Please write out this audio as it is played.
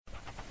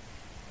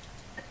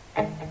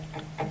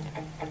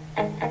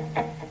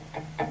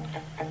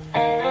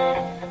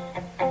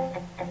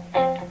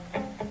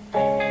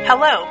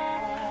Hello,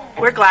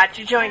 we're glad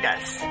you joined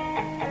us.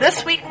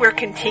 This week we're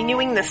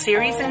continuing the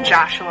series in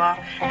Joshua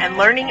and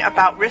learning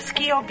about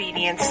risky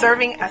obedience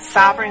serving a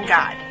sovereign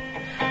God.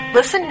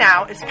 Listen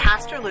now as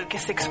Pastor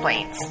Lucas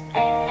explains.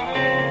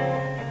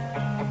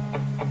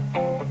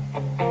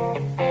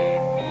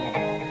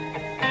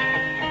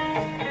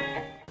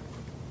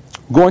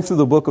 Going through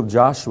the book of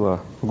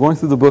Joshua,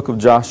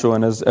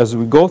 and as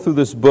we go through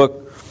this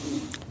book,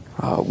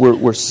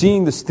 we're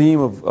seeing this theme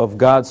of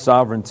God's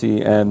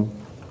sovereignty, and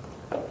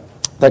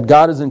that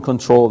God is in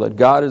control, that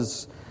God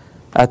is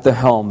at the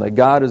helm, that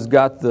God has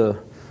got the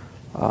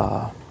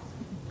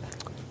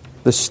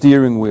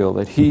steering wheel,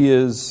 that He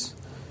is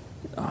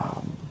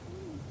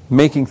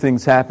making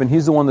things happen.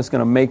 He's the one that's going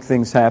to make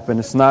things happen.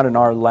 It's not in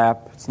our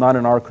lap. It's not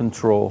in our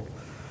control.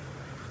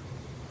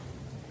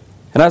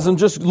 And as I'm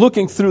just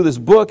looking through this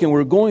book, and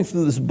we're going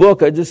through this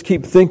book, I just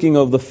keep thinking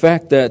of the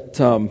fact that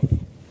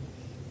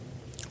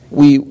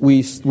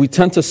we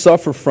tend to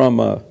suffer from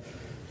an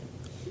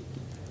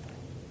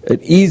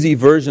easy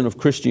version of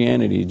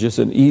Christianity, just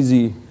an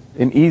easy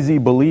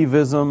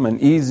believism,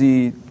 an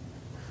easy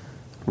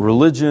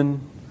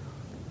religion.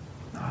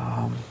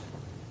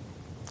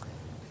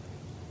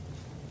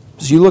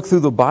 As you look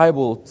through the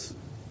Bible,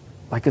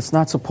 it's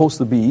not supposed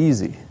to be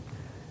easy.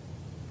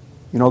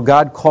 You know,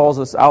 God calls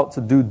us out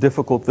to do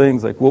difficult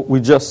things, like what we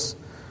just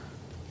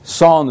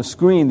saw on the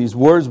screen, these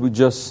words we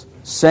just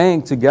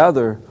sang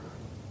together,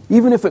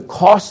 even if it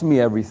cost me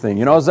everything.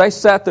 You know, as I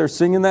sat there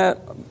singing that,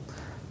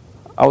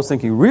 I was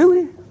thinking,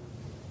 really?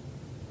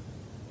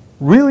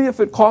 Really,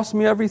 if it cost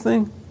me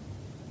everything?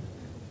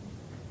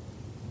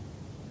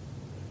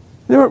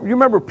 You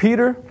remember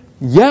Peter?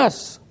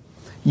 Yes,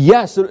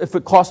 if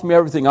it cost me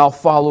everything, I'll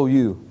follow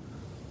you.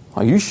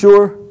 Are you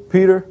sure,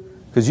 Peter?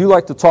 Because you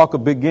like to talk a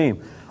big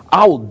game.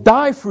 I will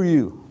die for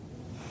you.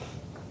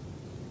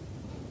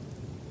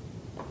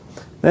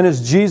 Then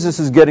as Jesus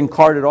is getting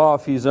carted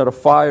off, he's at a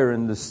fire,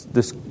 and this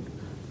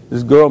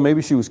girl,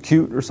 maybe she was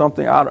cute or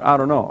something, I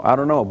don't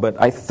know.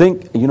 But I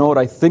think, you know what,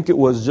 I think it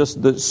was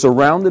just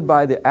surrounded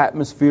by the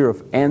atmosphere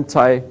of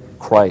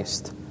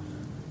Antichrist.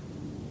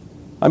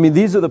 I mean,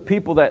 these are the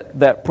people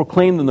that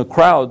proclaimed in the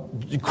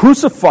crowd,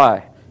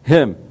 crucify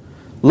him.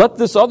 Let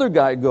this other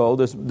guy go,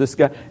 this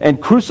guy,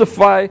 and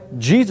crucify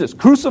Jesus.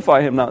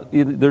 Crucify him. Now,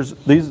 these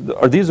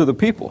are the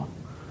people.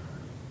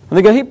 And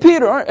they go, hey,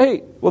 Peter,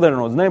 hey, well, they don't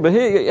know his name, but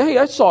hey,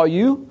 I saw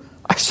you.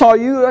 I saw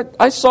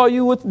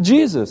you with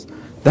Jesus.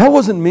 That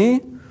wasn't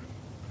me.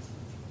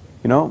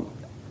 You know,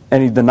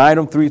 and he denied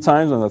him 3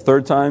 times, and the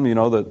third time, you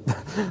know,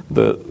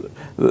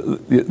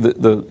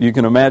 you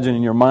can imagine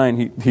in your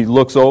mind, he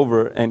looks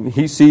over and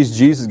he sees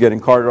Jesus getting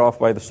carted off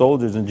by the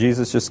soldiers, and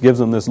Jesus just gives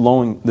him this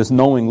knowing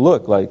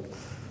look, like,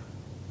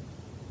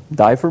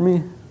 die for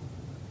me?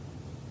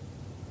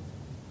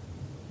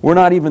 We're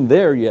not even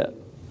there yet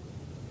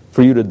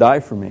for you to die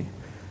for me.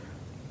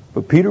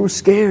 But Peter was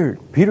scared.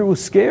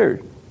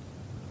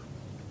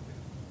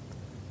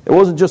 It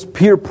wasn't just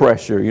peer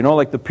pressure, you know,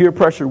 like the peer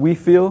pressure we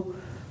feel.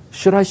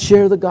 Should I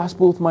share the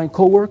gospel with my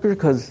coworker?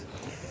 Because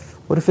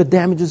what if it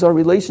damages our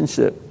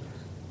relationship?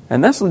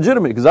 And that's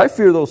legitimate, because I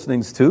fear those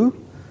things too.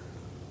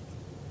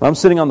 I'm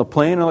sitting on the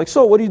plane and I'm like,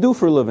 so what do you do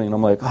for a living? And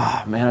I'm like,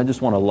 oh man, I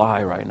just want to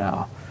lie right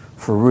now.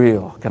 For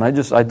real.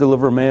 I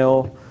deliver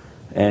mail,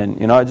 and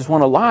you know, I just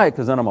want to lie,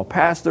 because then I'm a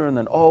pastor, and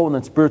then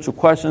spiritual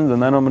questions,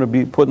 and then I'm going to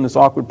be put in this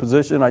awkward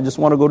position. I just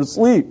want to go to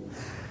sleep.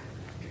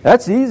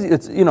 That's easy.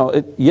 It's, you know,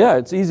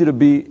 it's easy to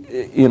be,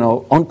 you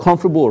know,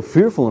 uncomfortable or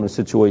fearful in a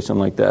situation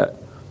like that.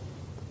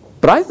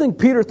 But I think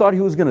Peter thought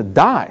he was going to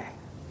die.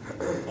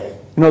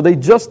 You know, they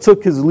just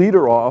took his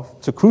leader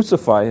off to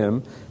crucify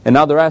him, and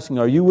now they're asking,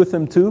 are you with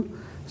him too?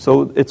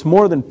 So it's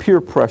more than peer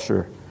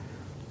pressure,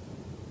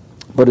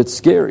 but it's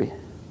scary.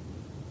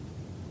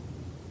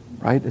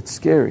 Right? It's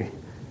scary.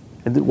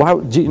 And why?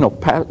 You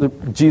know,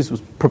 Jesus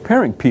was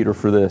preparing Peter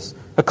for this.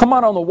 Come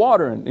out on the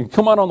water, and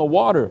come out on the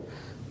water.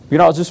 You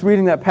know, I was just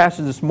reading that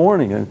passage this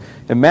morning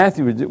in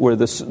Matthew, where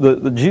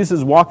the Jesus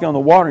is walking on the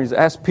water. He's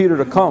asked Peter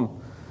to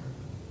come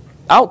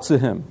out to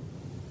him.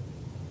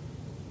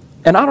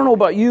 And I don't know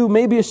about you.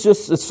 Maybe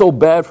it's so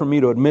bad for me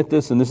to admit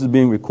this, and this is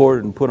being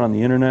recorded and put on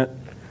the internet.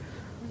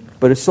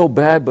 But it's so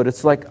bad. But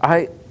it's like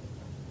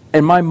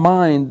in my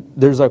mind,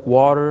 there's like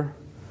water.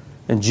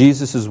 And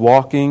Jesus is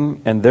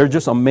walking, and they're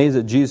just amazed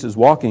that Jesus is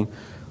walking.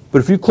 But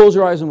if you close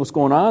your eyes on what's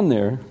going on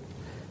there,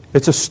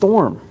 it's a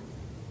storm.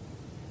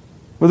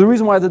 Well, the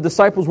reason why the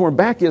disciples weren't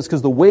back yet is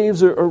because the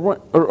waves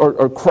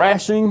are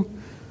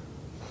crashing.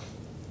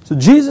 So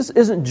Jesus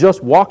isn't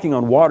just walking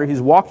on water.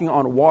 He's walking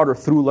on water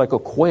through like a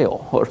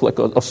quail, or like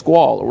a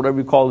squall, or whatever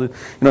you call it.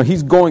 You know,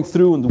 he's going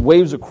through, and the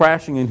waves are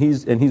crashing, and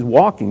he's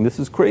walking. This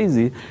is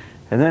crazy.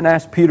 And then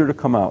asked Peter to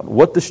come out.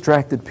 What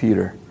distracted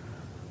Peter?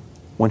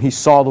 When he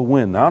saw the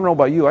wind. Now, I don't know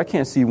about you, I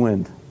can't see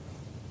wind.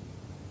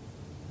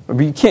 I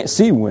mean, you can't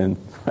see wind,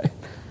 right?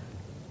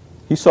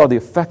 He saw the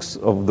effects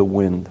of the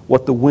wind.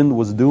 What the wind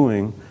was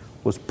doing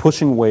was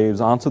pushing waves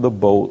onto the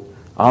boat,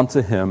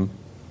 onto him.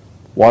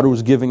 Water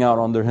was giving out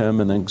under him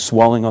and then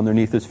swelling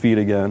underneath his feet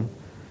again.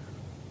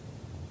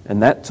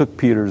 And that took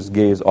Peter's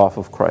gaze off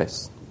of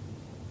Christ.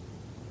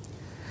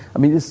 I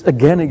mean, this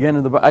again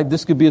in the Bible.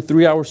 This could be a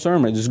 3-hour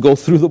sermon. Just go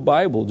through the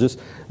Bible. Just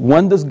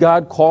when does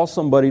God call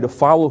somebody to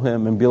follow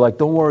Him and be like,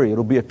 "Don't worry,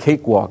 it'll be a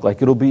cakewalk.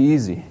 Like it'll be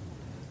easy."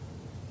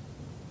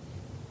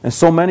 And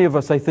so many of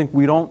us, I think,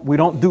 we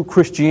don't do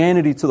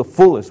Christianity to the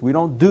fullest. We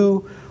don't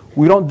do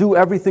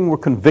everything we're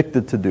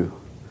convicted to do.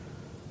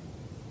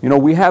 You know,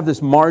 we have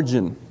this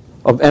margin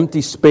of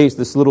empty space,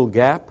 this little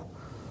gap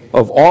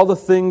of all the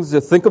things,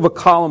 think of a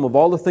column of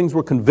all the things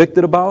we're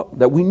convicted about,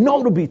 that we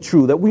know to be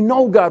true, that we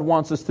know God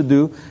wants us to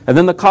do, and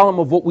then the column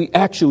of what we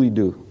actually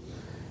do.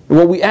 And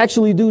what we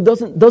actually do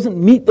doesn't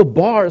meet the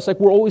bar. It's like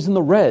we're always in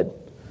the red.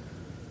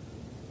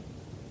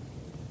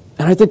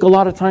 And I think a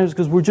lot of times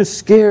because we're just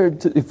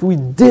scared, if we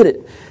did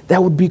it,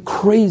 that would be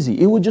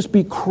crazy. It would just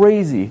be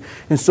crazy.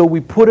 And so we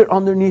put it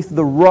underneath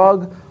the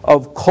rug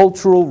of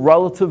cultural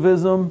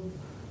relativism.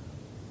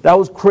 That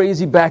was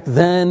crazy back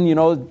then, you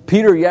know.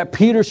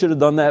 Peter should have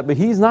done that, but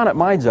he's not at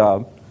my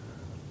job.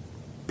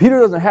 Peter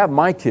doesn't have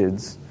my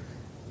kids.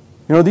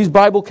 You know, these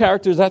Bible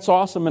characters, that's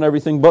awesome and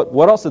everything, but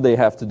what else did they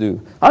have to do?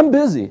 I'm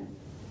busy.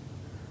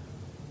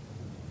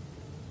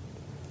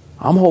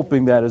 I'm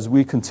hoping that as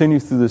we continue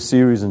through this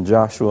series in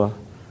Joshua,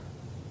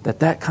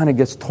 that kind of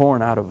gets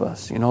torn out of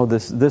us. You know,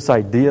 this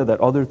idea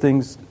that other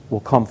things will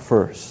come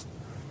first.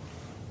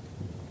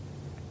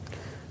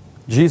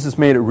 Jesus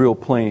made it real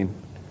plain.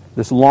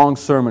 This long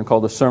sermon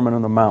called the Sermon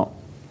on the Mount.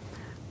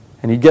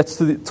 And he gets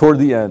toward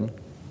the end,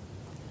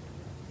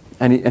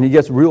 and he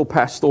gets real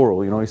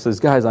pastoral. You know, he says,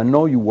 "Guys, I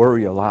know you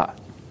worry a lot.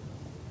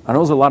 I know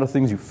there's a lot of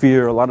things you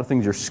fear, a lot of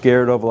things you're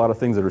scared of, a lot of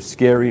things that are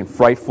scary and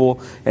frightful,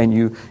 and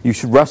you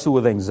should wrestle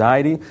with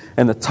anxiety.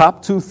 And the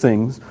top 2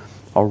 things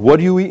are what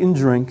do you eat and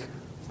drink,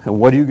 and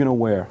what are you going to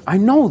wear? I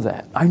know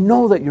that. I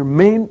know that your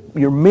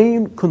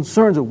main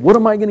concerns are what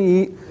am I going to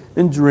eat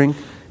and drink,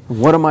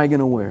 and what am I going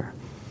to wear?"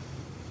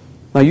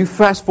 Now you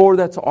fast forward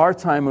that to our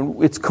time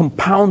and it's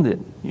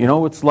compounded. You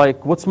know, it's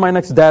like, what's my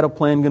next data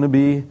plan going to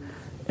be?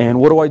 And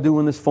what do I do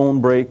when this phone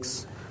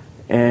breaks?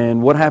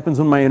 And what happens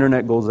when my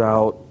internet goes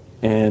out?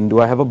 And do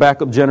I have a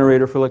backup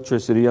generator for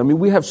electricity? I mean,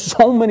 we have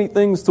so many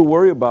things to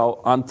worry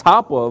about on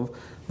top of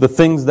the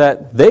things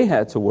that they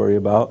had to worry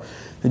about.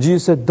 And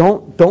Jesus said,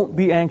 don't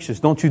be anxious.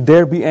 Don't you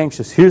dare be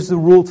anxious. Here's the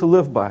rule to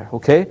live by,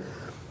 okay?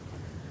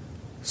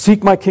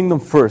 Seek my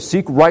kingdom first.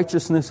 Seek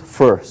righteousness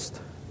first.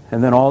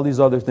 And then all these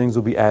other things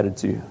will be added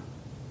to you.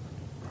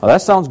 Now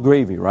that sounds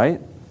gravy, right?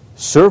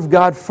 Serve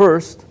God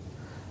first,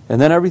 and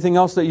then everything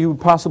else that you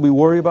would possibly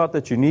worry about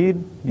that you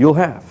need, you'll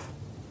have.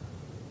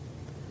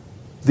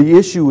 The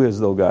issue is,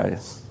 though,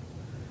 guys,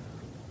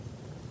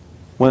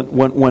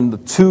 when the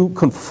two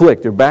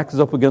conflict, your back is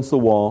up against the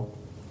wall,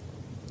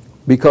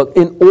 because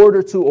in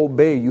order to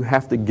obey, you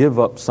have to give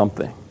up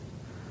something.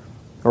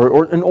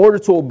 Or in order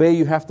to obey,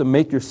 you have to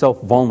make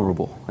yourself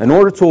vulnerable. In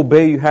order to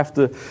obey, you have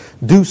to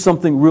do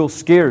something real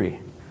scary.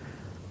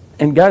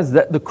 And guys,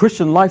 the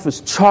Christian life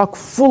is chock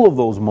full of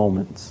those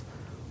moments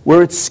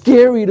where it's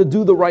scary to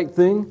do the right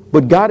thing,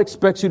 but God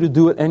expects you to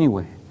do it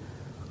anyway.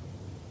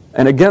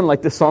 And again,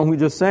 like the song we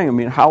just sang, I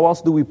mean, how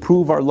else do we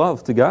prove our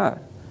love to God?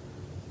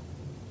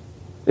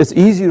 It's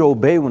easy to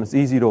obey when it's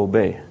easy to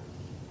obey.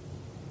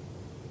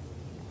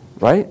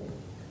 Right?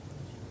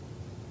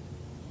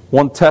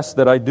 One test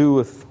that I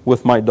do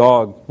with my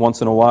dog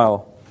once in a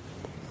while,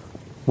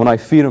 when I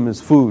feed him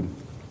his food,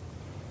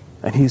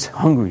 and he's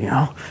hungry, you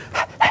know.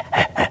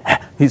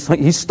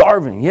 He's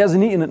starving. He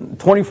hasn't eaten in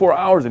 24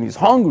 hours, and he's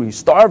hungry. He's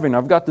starving.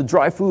 I've got the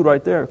dry food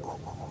right there.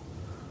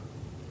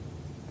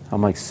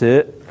 I'm like,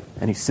 sit,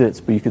 and he sits,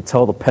 but you could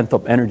tell the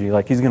pent-up energy,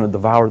 like he's going to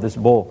devour this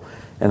bowl.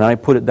 And then I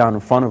put it down in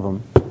front of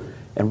him,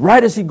 and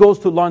right as he goes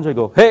to lunge, I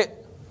go, hey,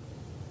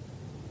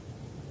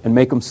 and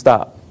make him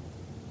stop.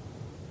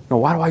 Now,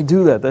 why do I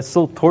do that? That's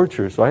so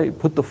torturous, right?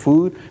 Put the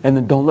food and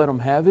then don't let him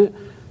have it.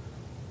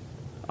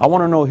 I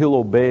want to know he'll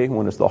obey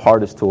when it's the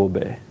hardest to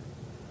obey.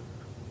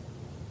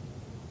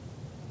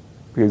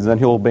 Because then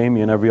he'll obey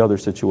me in every other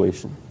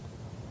situation.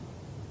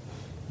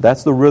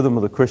 That's the rhythm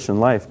of the Christian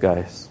life,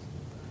 guys.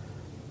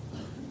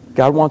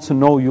 God wants to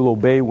know you'll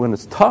obey when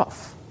it's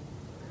tough.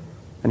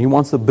 And He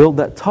wants to build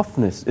that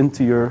toughness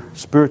into your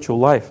spiritual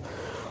life.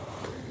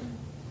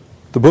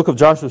 The book of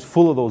Joshua is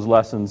full of those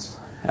lessons.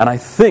 And I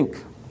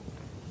think,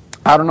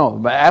 I don't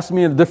know, ask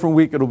me in a different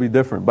week, it'll be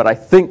different. But I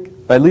think,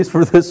 at least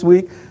for this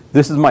week,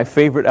 this is my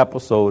favorite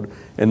episode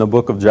in the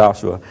book of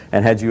Joshua.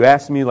 And had you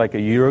asked me like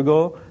a year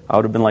ago, I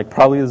would have been like,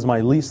 probably this is my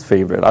least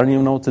favorite. I don't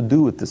even know what to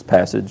do with this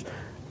passage.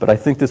 But I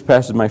think this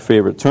passage is my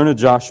favorite. Turn to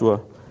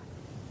Joshua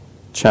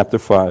chapter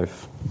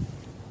 5.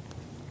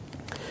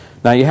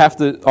 Now you have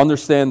to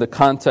understand the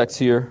context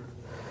here.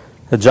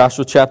 At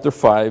Joshua chapter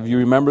 5, you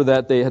remember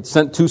that they had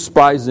sent 2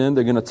 spies in.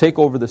 They're going to take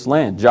over this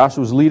land. Joshua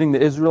was leading the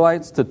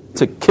Israelites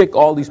to kick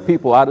all these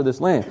people out of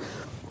this land.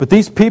 But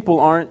these people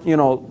aren't,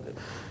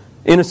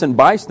 innocent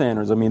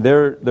bystanders. I mean,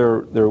 they're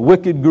a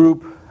wicked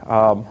group.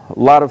 A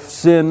lot of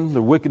sin.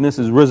 Their wickedness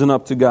has risen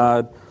up to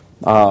God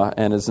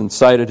and has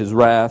incited His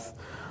wrath.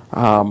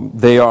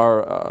 They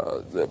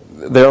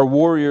are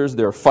warriors,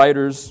 they are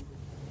fighters.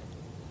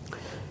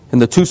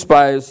 And the two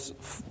spies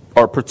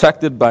are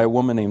protected by a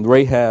woman named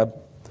Rahab,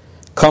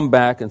 come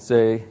back and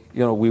say,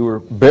 we were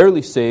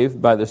barely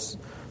saved by this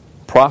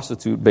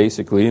prostitute,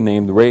 basically,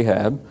 named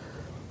Rahab.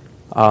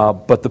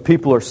 But the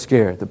people are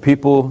scared. The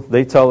people,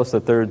 they tell us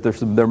that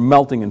they're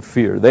melting in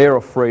fear. They are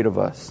afraid of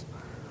us.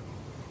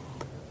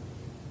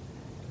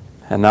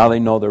 And now they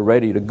know they're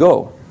ready to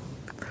go.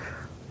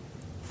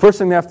 First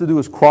thing they have to do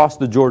is cross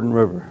the Jordan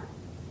River.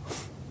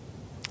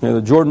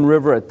 The Jordan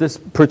River at this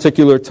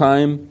particular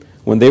time,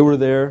 when they were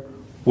there,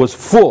 was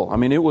full.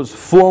 It was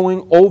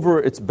flowing over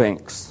its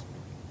banks.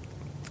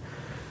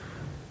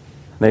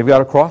 They've got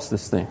to cross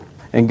this thing.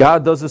 And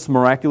God does this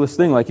miraculous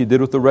thing like He did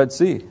with the Red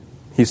Sea.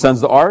 He sends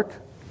the ark,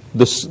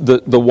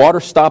 the water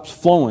stops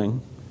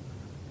flowing,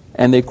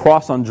 and they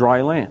cross on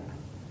dry land.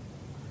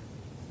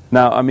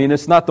 Now,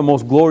 it's not the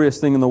most glorious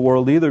thing in the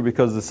world either,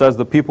 because it says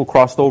the people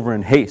crossed over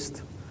in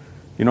haste.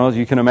 As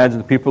you can imagine,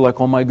 the people are like,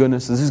 oh my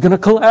goodness, this is going to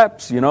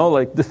collapse.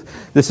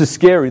 This is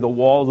scary. The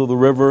walls of the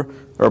river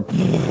are,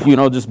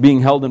 just being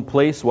held in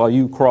place while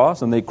you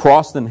cross. And they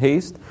crossed in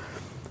haste.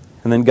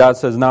 And then God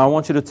says, now I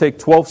want you to take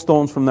 12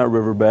 stones from that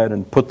riverbed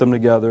and put them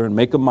together and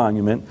make a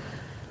monument.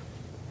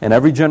 And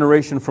every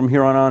generation from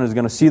here on is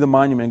going to see the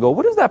monument and go,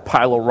 what is that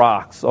pile of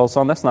rocks? Oh,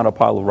 son, that's not a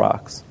pile of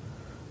rocks.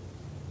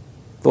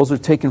 Those are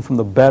taken from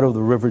the bed of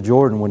the River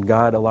Jordan when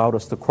God allowed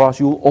us to cross.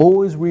 You will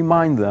always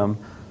remind them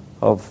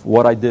of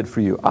what I did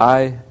for you.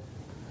 I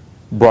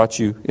brought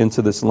you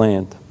into this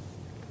land.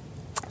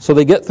 So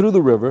they get through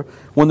the river.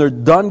 When they're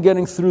done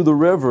getting through the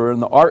river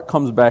and the ark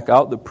comes back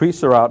out, the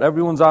priests are out,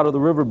 everyone's out of the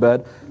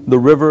riverbed, the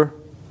river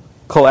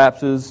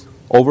collapses,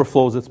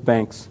 overflows its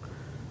banks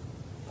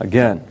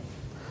again.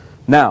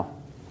 Now,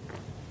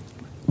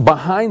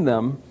 behind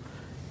them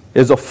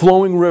is a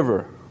flowing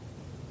river.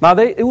 Now,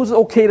 it was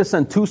okay to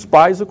send 2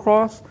 spies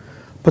across,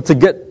 but to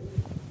get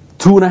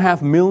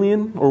 2.5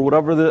 million, or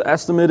whatever the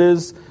estimate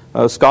is,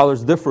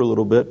 scholars differ a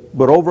little bit,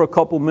 but over a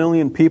couple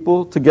million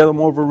people to get them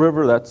over a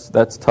river,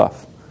 that's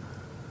tough.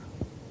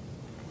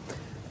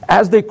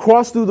 As they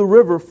cross through the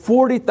river,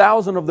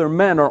 40,000 of their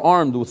men are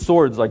armed with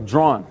swords,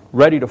 drawn,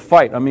 ready to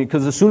fight.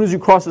 Because as soon as you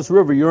cross this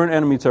river, you're in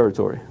enemy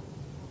territory,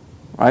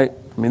 right?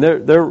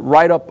 They're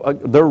right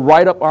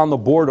up on the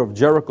border of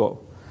Jericho.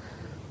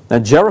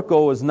 And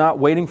Jericho is not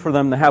waiting for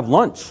them to have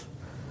lunch.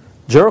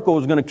 Jericho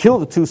is going to kill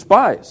the 2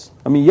 spies.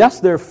 Yes,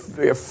 they're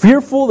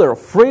fearful, they're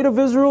afraid of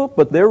Israel,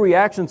 but their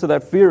reaction to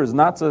that fear is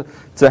not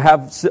to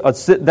have a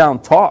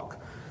sit-down talk.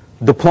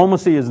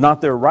 Diplomacy is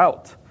not their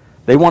route.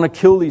 They want to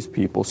kill these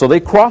people. So they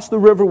cross the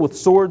river with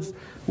swords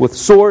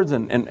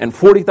and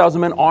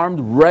 40,000 men armed,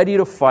 ready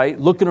to fight,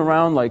 looking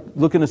around,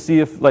 looking to see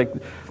if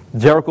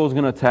Jericho is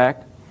going to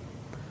attack.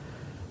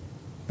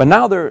 But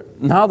now they're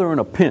in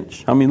a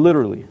pinch.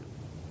 Literally.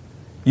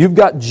 You've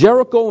got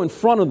Jericho in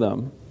front of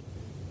them,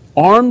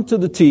 armed to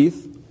the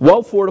teeth,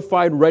 well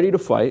fortified, ready to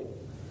fight,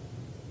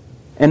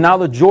 and now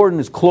the Jordan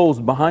is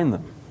closed behind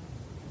them.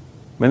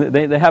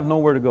 They have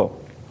nowhere to go.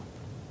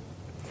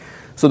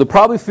 So they're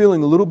probably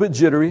feeling a little bit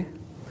jittery.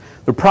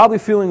 They're probably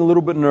feeling a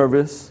little bit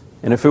nervous.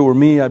 And if it were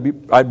me,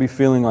 I'd be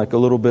feeling a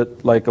little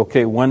bit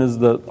okay, when is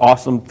the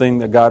awesome thing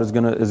that God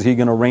is He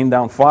going to rain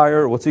down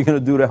fire? What's He going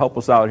to do to help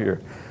us out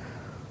here?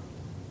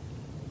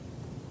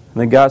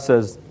 And then God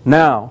says,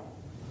 now,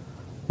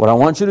 what I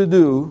want you to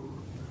do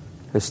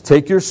is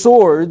take your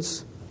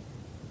swords,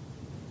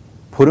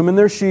 put them in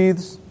their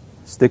sheaths,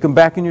 stick them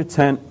back in your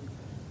tent,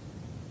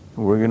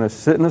 and we're going to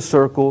sit in a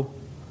circle,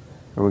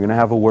 and we're going to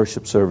have a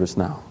worship service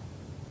now.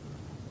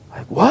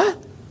 What?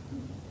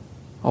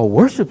 A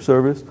worship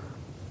service?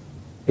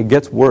 It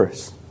gets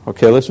worse.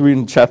 Okay, let's read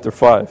in chapter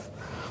 5.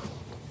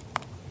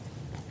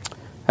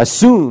 As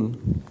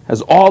soon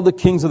as all the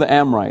kings of the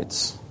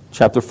Amorites,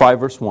 chapter 5,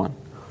 verse 1,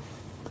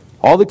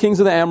 all the kings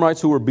of the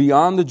Amorites who were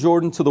beyond the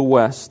Jordan to the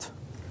west,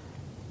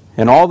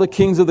 and all the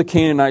kings of the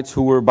Canaanites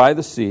who were by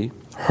the sea,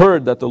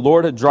 heard that the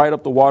Lord had dried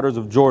up the waters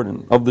of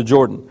the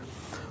Jordan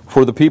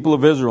for the people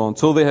of Israel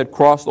until they had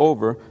crossed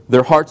over,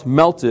 their hearts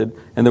melted,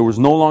 and there was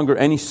no longer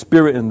any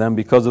spirit in them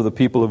because of the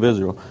people of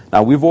Israel.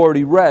 Now, we've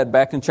already read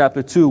back in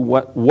chapter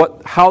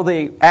 2 how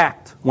they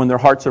act when their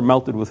hearts are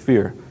melted with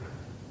fear.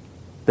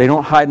 They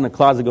don't hide in the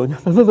closet going,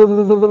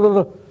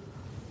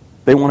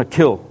 they want to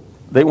kill.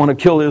 They want to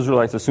kill the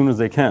Israelites as soon as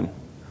they can.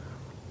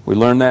 We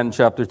learned that in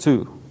chapter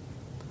 2.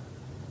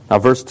 Now,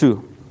 verse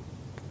 2.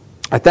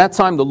 At that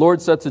time the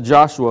Lord said to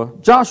Joshua,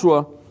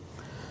 Joshua,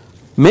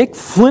 make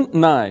flint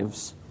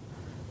knives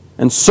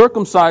and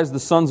circumcise the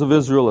sons of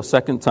Israel a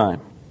second time.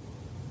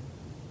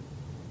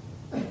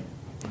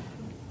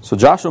 So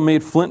Joshua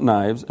made flint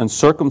knives and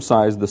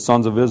circumcised the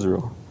sons of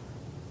Israel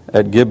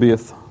at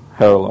Gibeath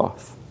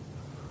Haraloth.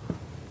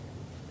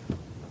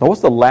 Now,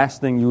 what's the last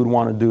thing you would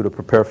want to do to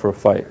prepare for a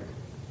fight?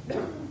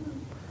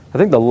 I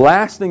think the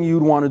last thing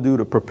you'd want to do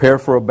to prepare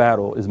for a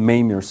battle is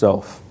maim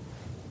yourself.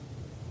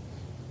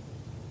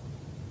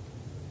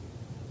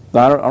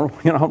 Now, I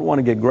don't want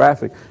to get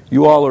graphic.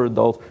 You all are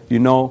adults. You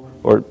know,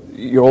 or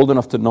you're old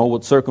enough to know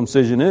what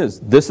circumcision is.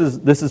 This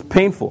is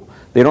painful.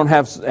 They don't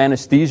have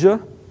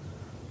anesthesia.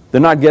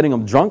 They're not getting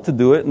them drunk to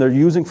do it, and they're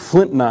using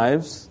flint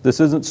knives. This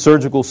isn't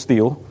surgical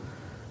steel.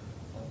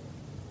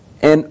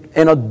 And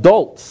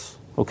adults,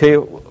 okay,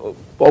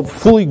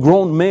 fully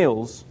grown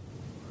males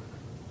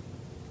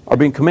are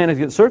being commanded to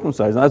get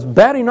circumcised. Now, it's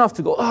bad enough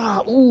to go,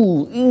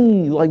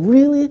 like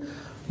really?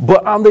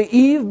 But on the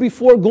eve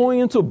before going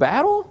into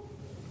battle?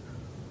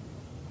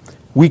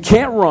 We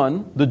can't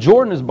run. The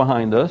Jordan is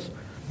behind us.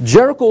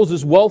 Jericho is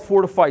this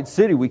well-fortified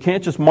city. We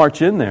can't just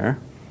march in there.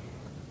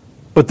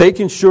 But they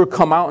can sure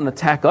come out and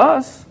attack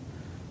us.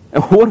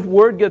 And what if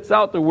word gets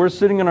out that we're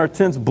sitting in our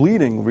tents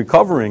bleeding,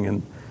 recovering?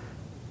 And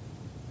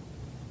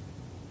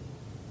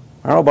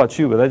I don't know about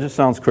you, but that just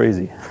sounds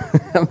crazy.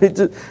 I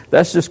mean,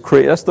 that's just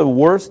crazy. That's the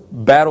worst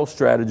battle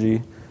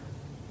strategy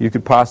you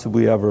could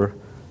possibly ever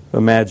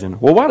imagine.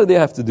 Well, why do they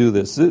have to do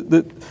this?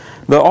 The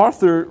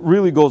author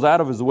really goes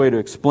out of his way to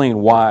explain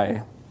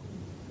why.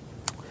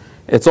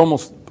 It's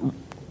almost,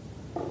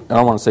 I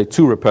don't want to say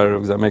too repetitive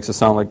because that makes it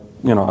sound like,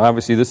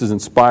 obviously this is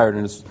inspired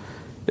and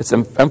it's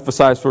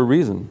emphasized for a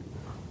reason.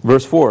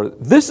 Verse 4,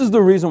 this is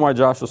the reason why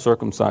Joshua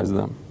circumcised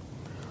them.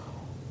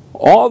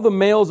 All the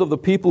males of the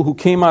people who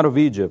came out of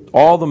Egypt,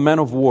 all the men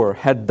of war,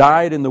 had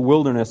died in the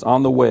wilderness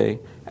on the way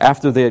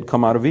after they had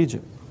come out of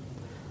Egypt.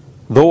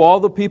 Though all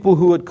the people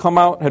who had come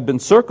out had been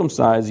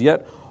circumcised,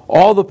 yet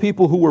all the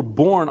people who were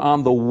born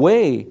on the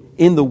way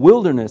in the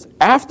wilderness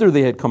after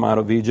they had come out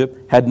of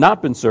Egypt had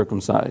not been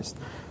circumcised.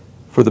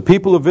 For the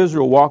people of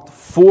Israel walked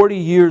 40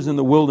 years in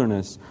the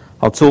wilderness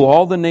until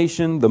all the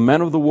nation, the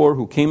men of the war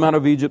who came out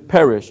of Egypt,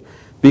 perished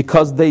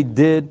because they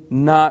did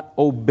not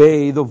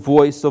obey the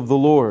voice of the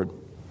Lord.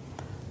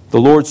 The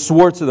Lord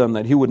swore to them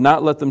that He would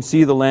not let them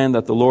see the land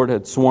that the Lord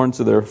had sworn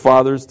to their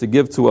fathers to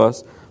give to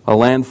us, a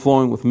land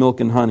flowing with milk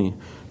and honey.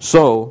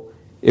 So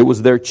it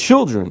was their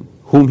children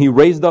whom He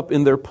raised up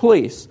in their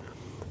place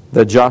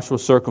that Joshua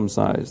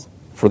circumcised.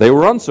 For they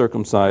were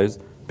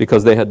uncircumcised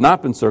because they had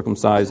not been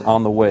circumcised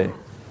on the way.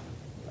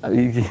 I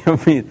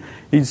mean,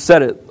 he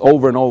said it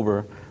over and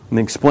over and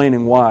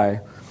explaining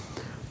why.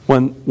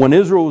 When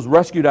Israel was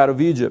rescued out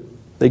of Egypt,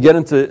 they get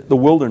into the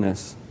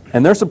wilderness.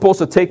 And they're supposed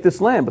to take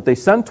this land, but they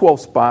send 12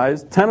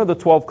 spies. 10 of the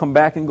 12 come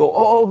back and go,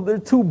 oh, they're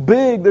too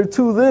big, they're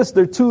too this,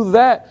 they're too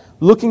that.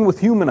 Looking with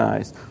human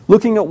eyes,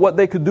 looking at what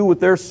they could do with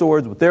their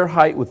swords, with their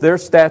height, with their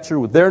stature,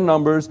 with their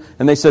numbers.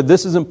 And they said,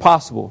 this is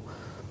impossible.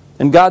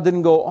 And God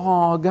didn't go,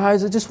 oh,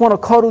 guys, I just want to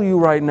cuddle you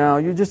right now.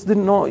 You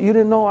didn't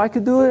know I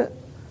could do it?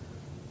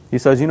 He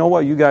says, you know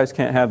what? You guys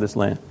can't have this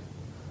land.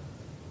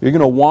 You're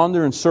going to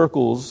wander in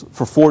circles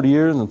for 40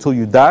 years until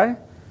you die.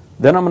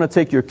 Then I'm going to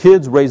take your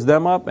kids, raise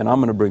them up, and I'm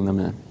going to bring them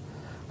in.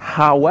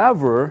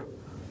 However,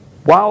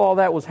 while all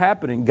that was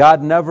happening,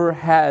 God never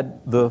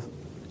had the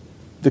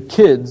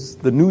kids,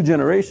 the new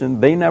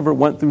generation, they never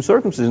went through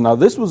circumcision. Now,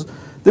 this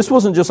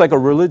wasn't just like a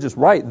religious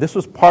rite. This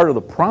was part of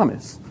the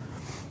promise.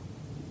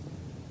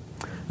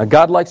 Now,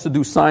 God likes to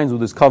do signs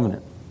with His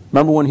covenant.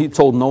 Remember when He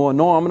told Noah,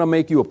 Noah, I'm going to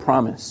make you a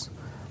promise.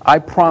 I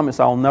promise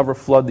I'll never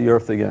flood the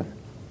earth again.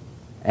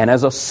 And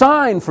as a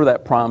sign for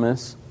that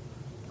promise,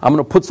 I'm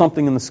going to put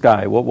something in the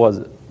sky. What was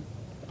it?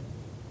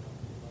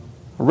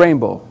 A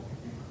rainbow.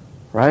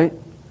 Right?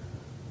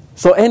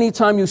 So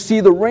anytime you see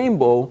the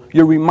rainbow,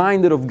 you're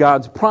reminded of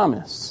God's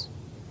promise,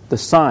 the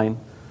sign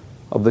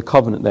of the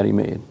covenant that He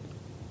made.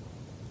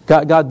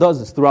 God does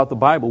this throughout the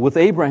Bible. With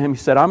Abraham, He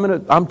said,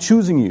 I'm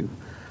choosing you.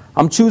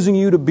 I'm choosing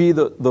you to be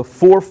the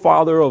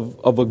forefather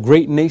of a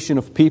great nation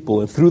of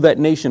people, and through that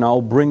nation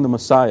I'll bring the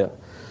Messiah.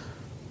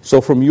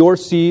 So from your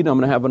seed, I'm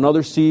going to have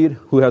another seed,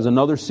 who has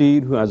another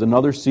seed, who has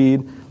another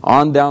seed,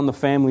 on down the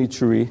family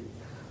tree,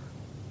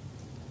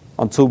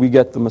 until we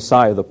get the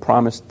Messiah, the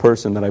promised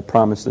person that I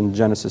promised in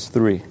Genesis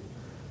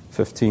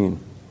 3:15.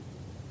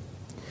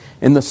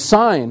 And the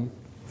sign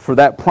for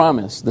that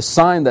promise, the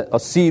sign that a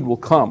seed will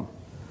come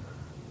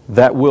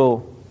that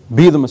will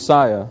be the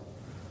Messiah,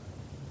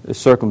 is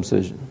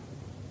circumcision.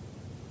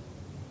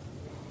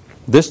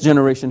 This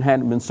generation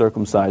hadn't been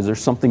circumcised.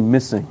 There's something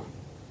missing.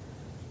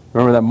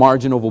 Remember that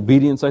margin of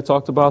obedience I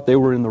talked about? They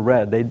were in the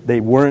red. They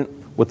weren't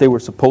what they were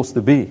supposed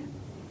to be.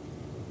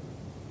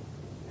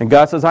 And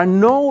God says, I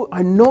know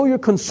your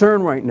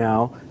concern right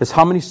now is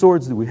how many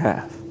swords do we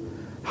have?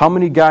 How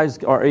many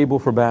guys are able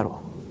for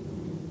battle?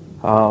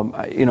 How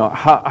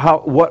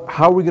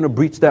are we going to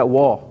breach that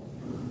wall?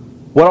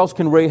 What else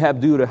can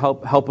Rahab do to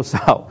help us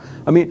out?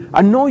 I mean,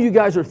 I know you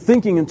guys are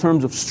thinking in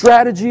terms of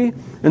strategy,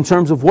 in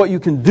terms of what you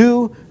can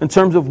do, in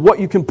terms of what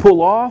you can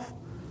pull off.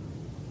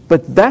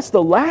 But that's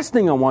the last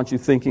thing I want you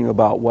thinking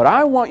about. What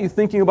I want you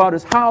thinking about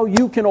is how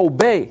you can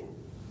obey.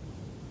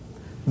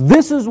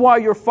 This is why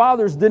your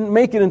fathers didn't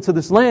make it into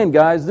this land,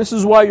 guys. This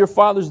is why your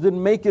fathers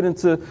didn't make it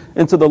into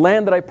the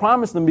land that I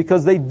promised them,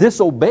 because they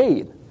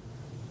disobeyed.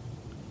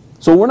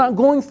 So we're not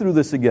going through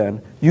this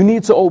again. You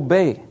need to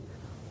obey.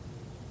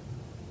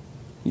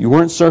 You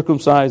weren't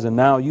circumcised, and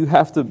now you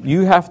have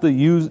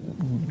to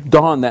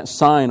don that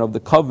sign of the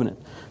covenant,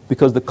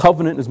 because the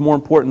covenant is more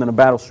important than a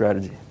battle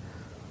strategy.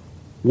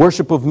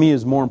 Worship of me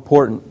is more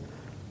important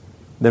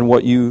than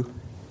what you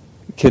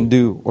can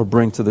do or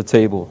bring to the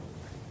table.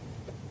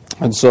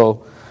 And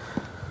so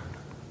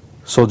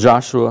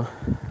Joshua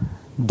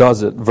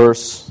does it.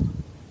 Verse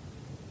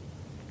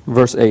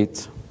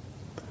 8.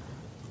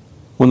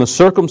 When the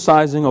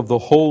circumcising of the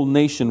whole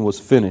nation was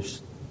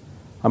finished.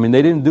 I mean,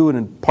 they didn't do it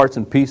in parts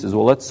and pieces.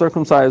 Well, let's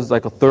circumcise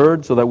like a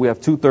third so that we have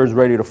 2/3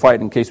 ready to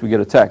fight in case we get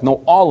attacked.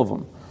 No, all of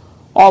them.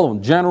 All of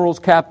them. Generals,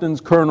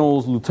 captains,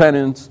 colonels,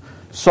 lieutenants,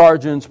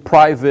 sergeants,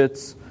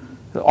 privates,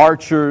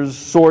 archers,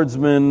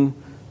 swordsmen,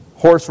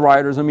 horse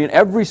riders. I mean,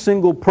 every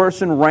single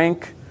person,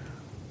 rank,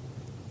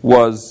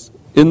 was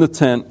in the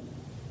tent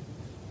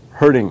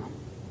hurting.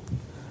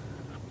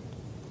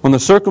 When the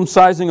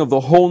circumcising of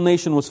the whole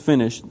nation was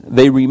finished,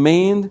 they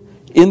remained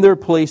in their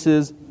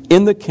places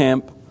in the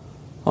camp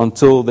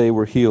until they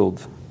were healed.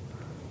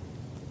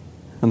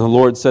 And the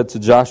Lord said to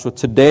Joshua,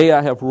 "Today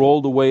I have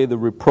rolled away the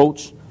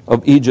reproach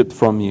of Egypt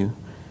from you."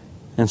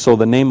 And so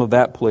the name of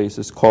that place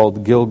is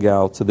called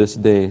Gilgal to this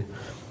day.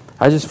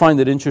 I just find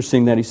it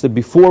interesting that he said,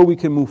 before we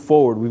can move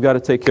forward, we've got to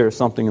take care of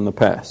something in the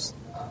past.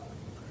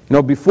 You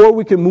know, before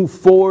we can move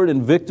forward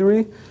in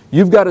victory,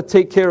 you've got to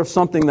take care of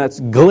something that's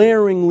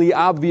glaringly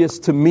obvious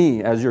to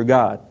me as your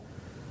God.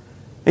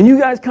 And you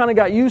guys kind of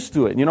got used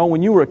to it. You know,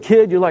 when you were a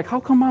kid, you're like, how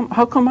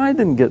come I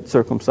didn't get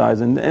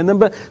circumcised? And then,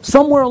 but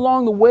somewhere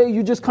along the way,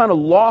 you just kind of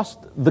lost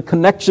the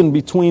connection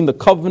between the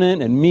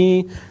covenant and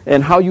me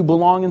and how you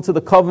belong into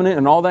the covenant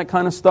and all that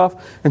kind of stuff.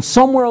 And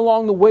somewhere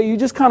along the way, you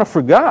just kind of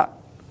forgot.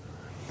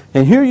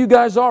 And here you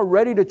guys are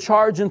ready to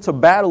charge into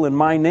battle in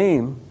my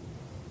name,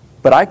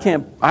 but I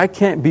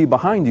can't be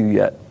behind you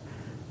yet.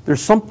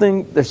 There's a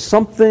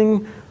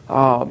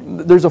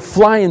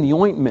fly in the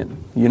ointment,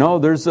 you know,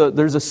 there's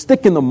a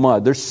stick in the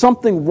mud. There's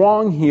something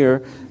wrong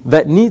here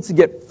that needs to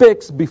get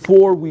fixed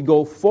before we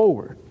go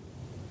forward.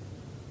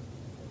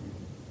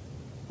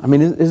 I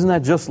mean, isn't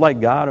that just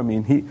like God? I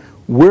mean,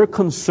 we're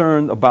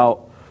concerned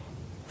about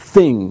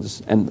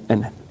things and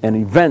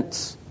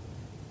events.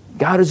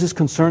 God is just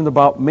concerned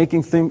about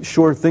making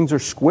sure things are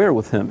square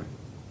with Him.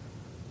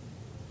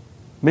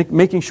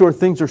 Making sure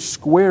things are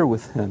square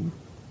with Him.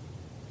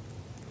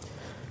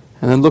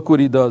 And then look what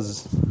He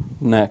does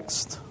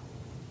next.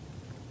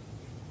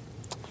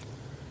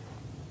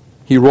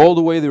 He rolled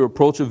away the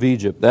reproach of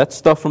Egypt. That's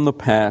stuff from the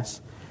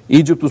past.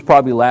 Egypt was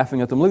probably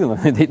laughing at them. Look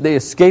at them. They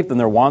escaped and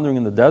they're wandering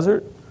in the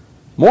desert.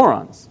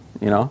 Morons,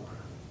 you know.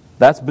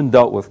 That's been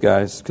dealt with,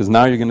 guys, because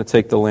now you're going to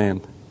take the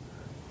land.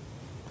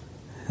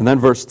 And then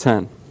verse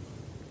 10.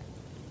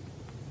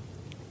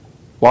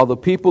 While the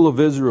people of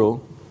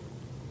Israel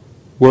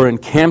were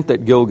encamped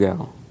at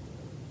Gilgal,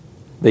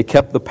 they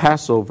kept the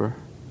Passover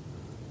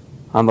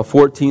on the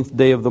 14th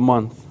day of the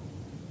month,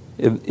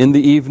 in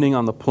the evening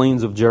on the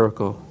plains of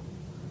Jericho.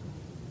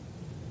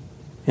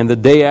 And the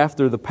day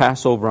after the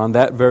Passover, on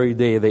that very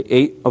day, they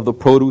ate of the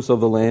produce of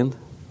the land,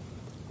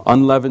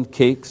 unleavened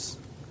cakes,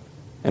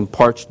 and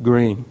parched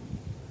grain.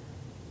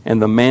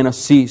 And the manna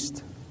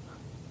ceased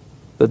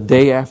the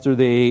day after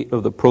they ate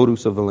of the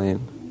produce of the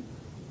land.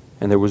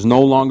 And there was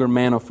no longer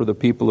manna for the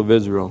people of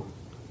Israel,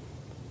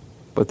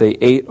 but they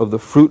ate of the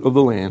fruit of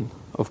the land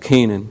of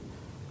Canaan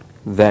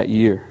that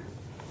year.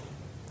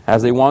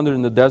 As they wandered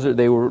in the desert,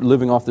 they were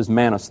living off this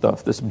manna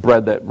stuff, this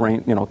bread that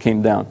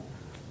came down.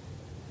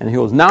 And He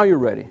goes, now you're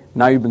ready.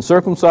 Now you've been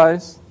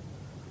circumcised,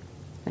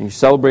 and you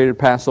celebrated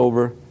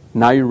Passover.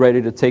 Now you're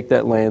ready to take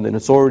that land, and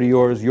it's already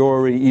yours. You're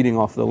already eating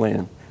off the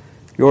land.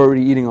 You're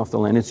already eating off the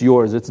land. It's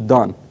yours. It's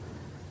done.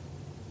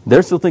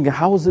 They're still thinking,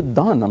 how is it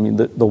done? I mean,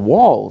 the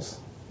walls.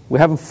 We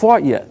haven't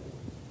fought yet.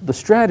 The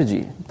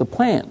strategy, the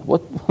plan.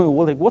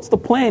 What's the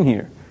plan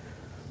here?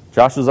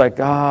 Joshua's like,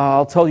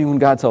 I'll tell you when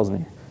God tells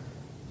me.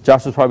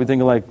 Joshua's probably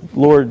thinking like,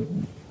 Lord,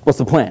 what's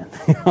the plan?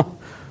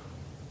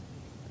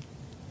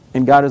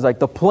 And God is like,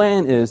 the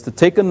plan is to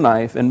take a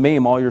knife and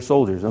maim all your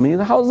soldiers. I mean,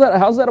 how's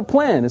that a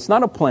plan? It's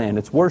not a plan.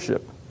 It's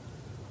worship.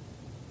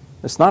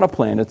 It's not a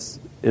plan.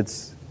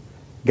 It's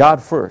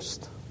God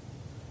first.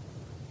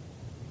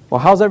 Well,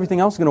 how's everything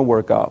else going to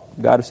work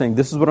out? God is saying,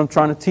 this is what I'm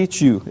trying to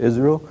teach you,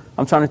 Israel.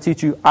 I'm trying to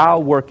teach you.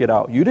 I'll work it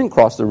out. You didn't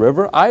cross the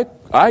river.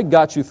 I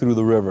got you through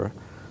the river.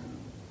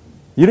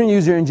 You didn't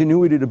use your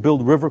ingenuity to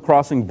build river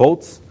crossing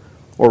boats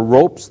or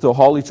ropes to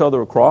haul each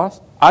other across.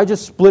 I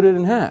just split it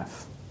in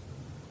half.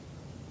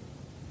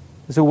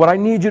 So what I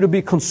need you to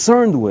be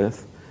concerned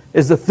with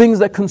is the things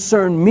that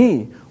concern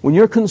me. When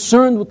you're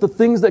concerned with the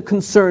things that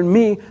concern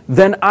me,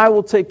 then I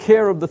will take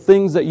care of the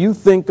things that you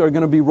think are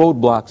going to be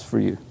roadblocks for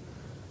you.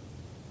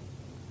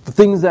 The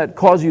things that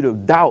cause you to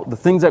doubt, the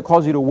things that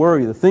cause you to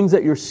worry, the things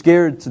that you're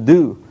scared to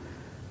do.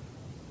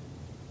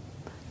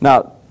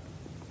 Now,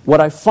 what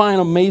I find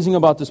amazing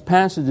about this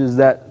passage is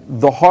that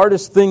the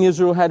hardest thing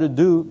Israel had to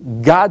do,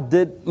 God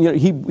did,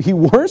 He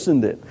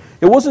worsened it.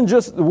 It wasn't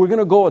just, we're going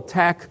to go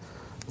attack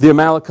the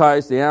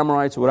Amalekites, the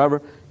Amorites, or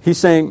whatever. He's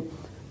saying,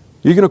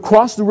 you're going to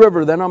cross the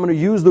river, then I'm going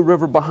to use the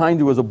river behind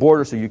you as a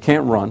border so you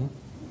can't run.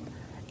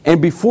 And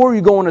before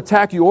you go and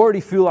attack, you already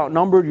feel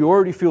outnumbered, you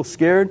already feel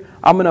scared.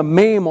 I'm going to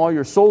maim all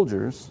your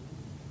soldiers.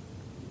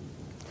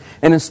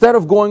 And instead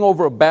of going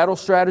over a battle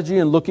strategy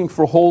and looking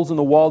for holes in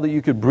the wall that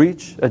you could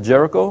breach at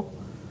Jericho,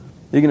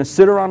 you're going to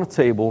sit around a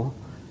table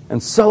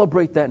and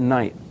celebrate that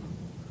night.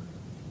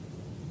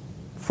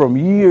 From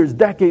years,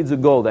 decades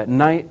ago, that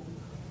night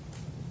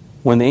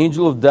when the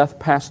angel of death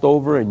passed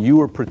over and you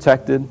were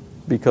protected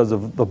because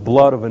of the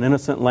blood of an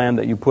innocent lamb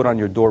that you put on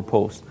your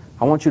doorpost.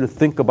 I want you to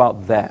think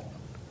about that.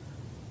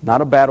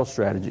 Not a battle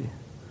strategy.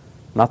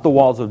 Not the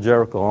walls of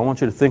Jericho. I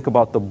want you to think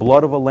about the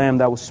blood of a lamb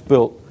that was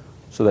spilt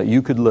so that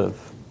you could live.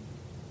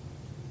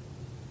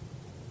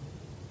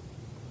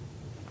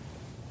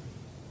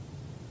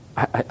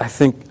 I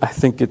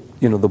think it,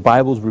 the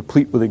Bible's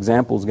replete with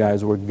examples,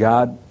 guys, where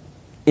God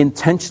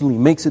intentionally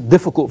makes it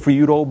difficult for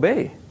you to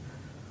obey.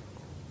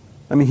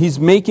 I mean, He's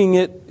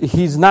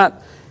not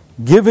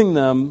giving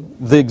them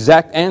the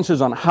exact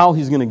answers on how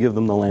He's going to give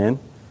them the land.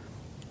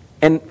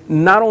 And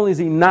not only is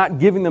He not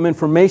giving them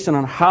information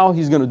on how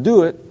He's going to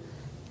do it,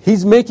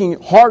 He's making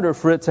it harder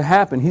for it to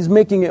happen. He's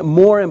making it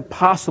more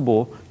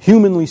impossible,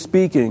 humanly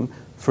speaking,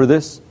 for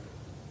this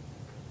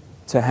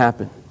to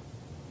happen.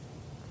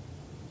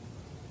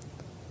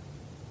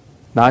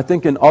 Now, I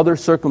think in other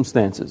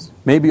circumstances,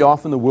 maybe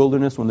off in the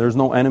wilderness when there's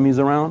no enemies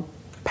around,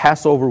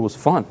 Passover was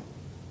fun.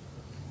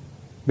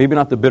 Maybe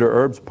not the bitter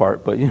herbs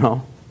part, but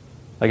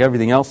like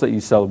everything else that you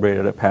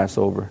celebrated at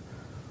Passover.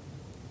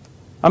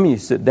 I mean, you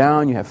sit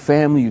down, you have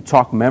family, you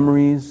talk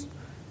memories,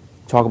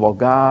 you talk about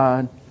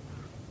God,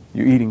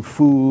 you're eating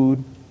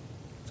food.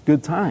 It's a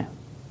good time.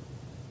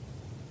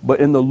 But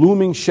in the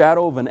looming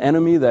shadow of an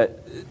enemy that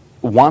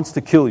wants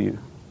to kill you,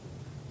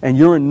 and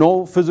you're in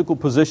no physical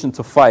position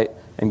to fight,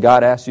 and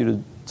God asks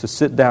you to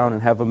sit down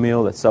and have a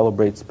meal that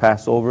celebrates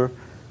Passover,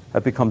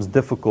 that becomes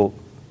difficult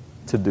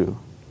to do.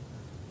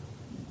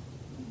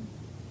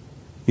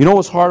 You know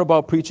what's hard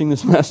about preaching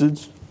this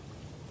message?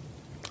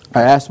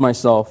 I ask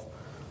myself,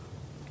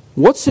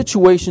 what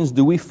situations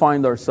do we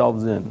find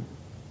ourselves in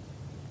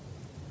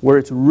where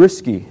it's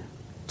risky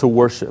to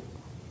worship?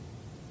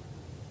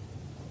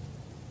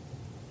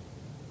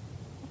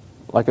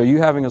 Like, are you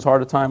having as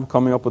hard a time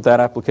coming up with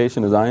that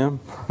application as I am?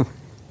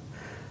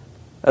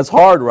 That's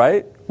hard,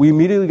 right? We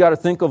immediately got to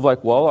think of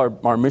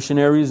our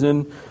missionaries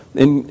in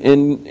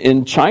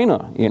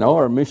China,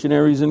 our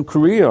missionaries in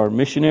Korea, our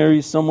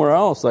missionaries somewhere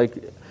else.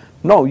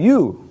 No,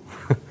 you,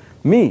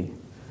 me.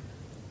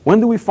 When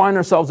do we find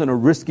ourselves in a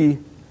risky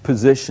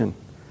position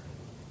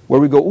where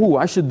we go, ooh,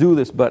 I should do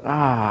this, but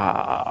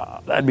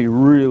that'd be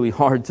really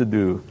hard to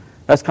do.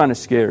 That's kind of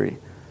scary.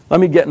 Let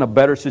me get in a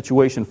better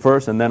situation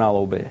first and then I'll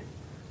obey.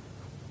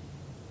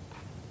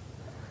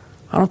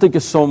 I don't think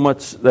it's so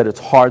much that it's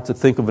hard to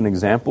think of an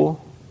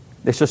example.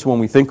 It's just when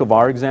we think of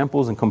our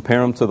examples and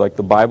compare them to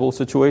the Bible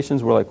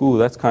situations, we're like, ooh,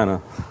 that's kind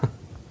of...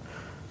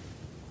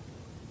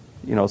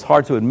 it's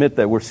hard to admit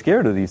that we're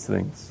scared of these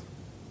things.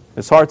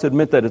 It's hard to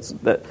admit that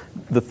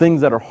the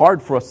things that are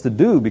hard for us to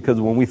do, because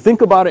when we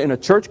think about it in a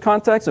church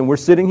context and we're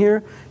sitting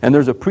here and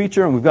there's a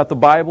preacher and we've got the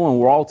Bible and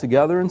we're all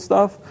together and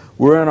stuff,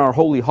 we're in our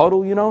holy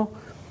huddle,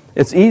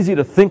 it's easy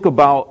to think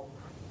about,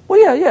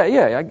 well,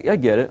 yeah, I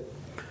get it.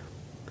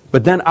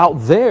 But then out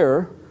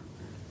there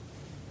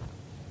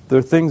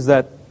are things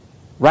that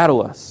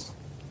rattle us.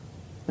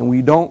 And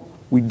we don't,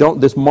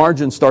 this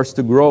margin starts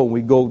to grow and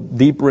we go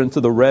deeper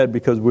into the red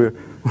because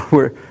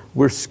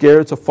we're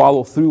scared to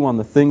follow through on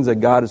the things that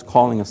God is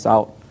calling us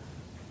out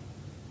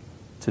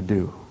to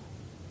do.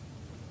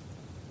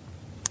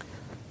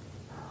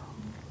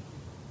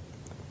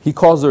 He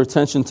calls their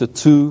attention to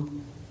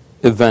two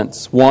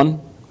events.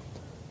 One,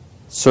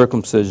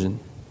 circumcision.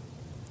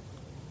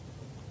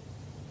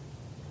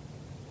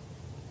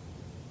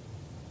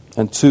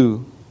 And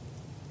two,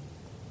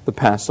 the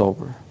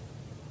Passover.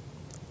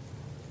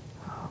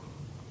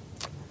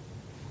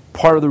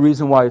 Part of the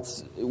reason why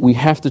we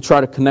have to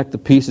try to connect the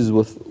pieces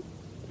with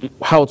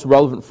how it's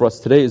relevant for us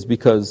today is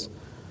because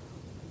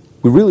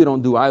we really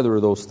don't do either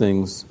of those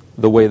things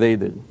the way they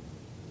did.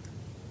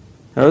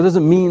 Now, it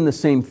doesn't mean the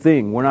same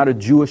thing. We're not a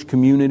Jewish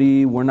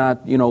community. We're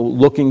not,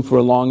 looking for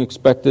a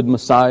long-expected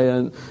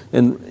Messiah.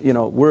 And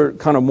we're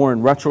kind of more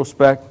in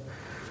retrospect.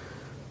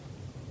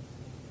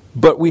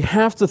 But we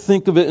have to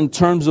think of it in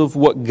terms of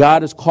what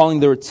God is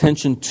calling their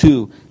attention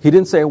to. He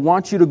didn't say, I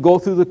want you to go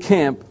through the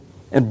camp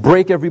and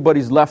break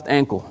everybody's left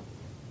ankle.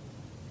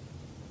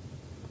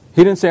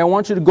 He didn't say, I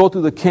want you to go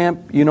through the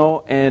camp,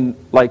 and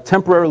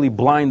temporarily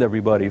blind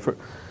everybody.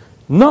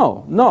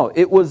 No,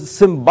 it was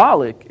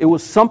symbolic. It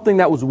was something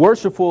that was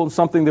worshipful and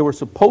something they were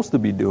supposed to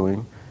be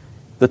doing.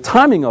 The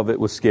timing of it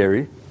was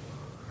scary,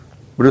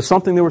 but it's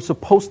something they were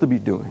supposed to be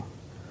doing.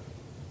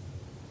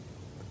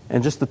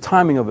 And just the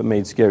timing of it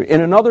made scary.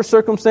 In another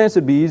circumstance,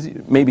 it'd be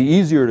maybe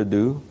easier to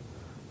do.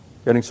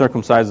 Getting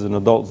circumcised as an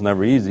adult is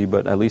never easy,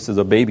 but at least as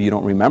a baby you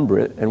don't remember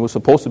it. And it was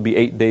supposed to be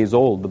 8 days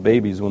old, the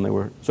babies, when they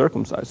were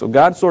circumcised. So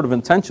God sort of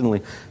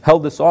intentionally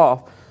held this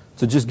off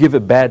to just give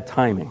it bad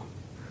timing.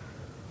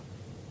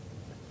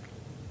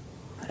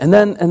 And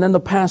then the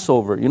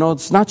Passover.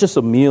 It's not just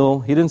a meal.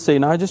 He didn't say,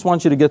 no, I just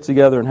want you to get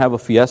together and have a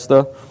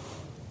fiesta.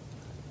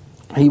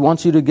 He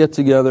wants you to get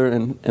together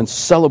and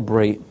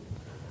celebrate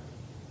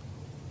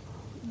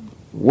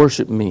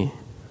Worship me.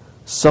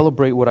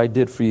 Celebrate what I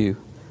did for you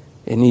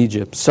in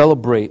Egypt.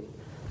 Celebrate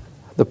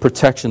the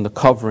protection, the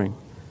covering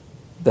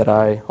that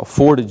I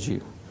afforded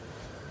you.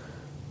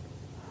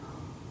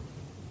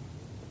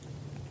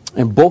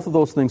 And both of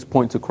those things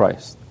point to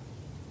Christ.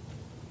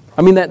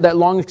 I mean, that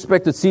long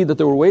expected seed that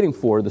they were waiting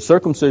for, the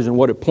circumcision,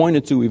 what it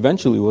pointed to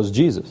eventually was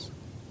Jesus.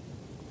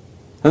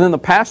 And then the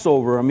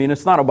Passover, I mean,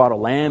 it's not about a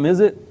lamb, is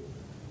it?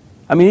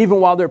 I mean, even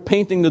while they're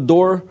painting the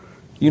door,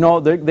 you know,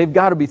 they've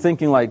got to be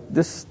thinking like,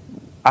 this,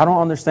 I don't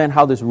understand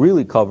how this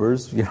really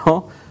covers, you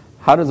know?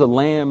 How does a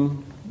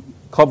lamb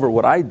cover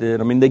what I did?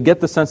 I mean, they get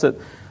the sense that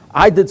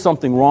I did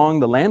something wrong,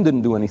 the lamb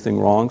didn't do anything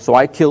wrong, so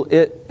I kill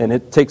it and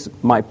it takes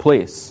my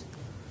place.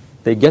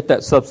 They get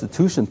that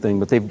substitution thing,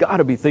 but they've got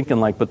to be thinking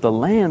like, but the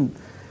lamb,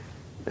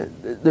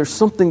 there's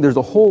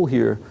a hole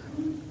here.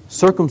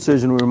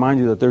 Circumcision will remind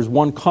you that there's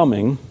one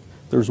coming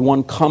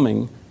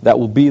that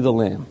will be the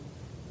lamb.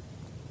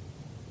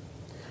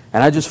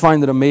 And I just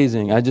find it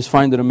amazing.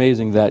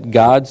 That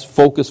God's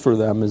focus for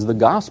them is the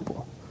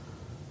gospel.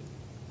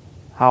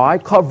 How I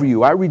cover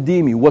you, I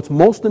redeem you. What's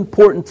most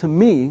important to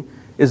me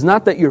is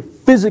not that you're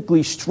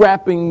physically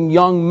strapping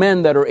young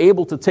men that are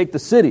able to take the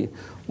city.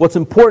 What's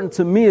important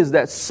to me is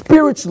that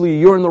spiritually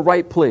you're in the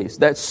right place.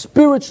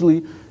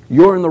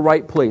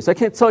 I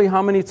can't tell you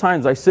how many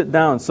times I sit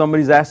down and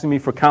somebody's asking me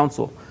for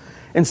counsel.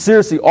 And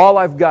seriously, all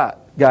I've got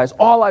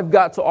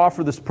to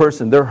offer this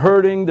person. They're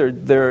hurting,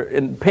 they're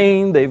in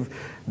pain,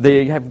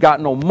 they have got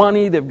no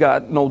money, they've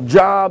got no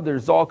job,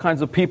 there's all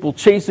kinds of people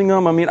chasing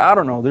them. I mean, I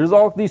don't know, there's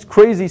all these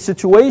crazy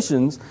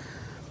situations.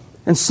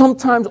 And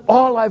sometimes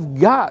all I've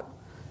got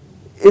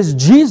is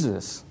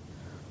Jesus.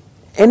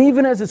 And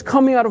even as it's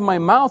coming out of my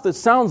mouth, it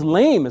sounds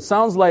lame. It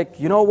sounds like,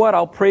 you know what,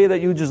 I'll pray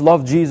that you just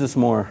love Jesus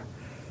more.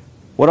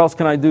 What else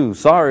can I do?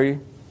 Sorry.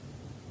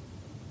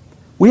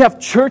 We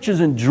have churches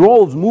in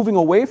droves moving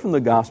away from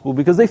the gospel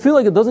because they feel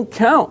like it doesn't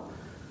count.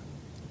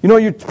 You know,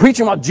 you're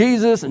preaching about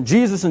Jesus and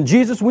Jesus and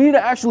Jesus. We need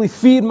to actually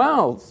feed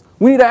mouths.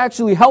 We need to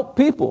actually help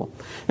people.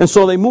 And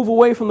so they move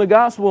away from the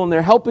gospel and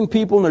they're helping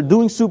people and they're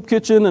doing soup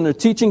kitchen and they're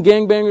teaching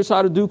gangbangers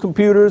how to do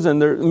computers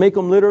and they make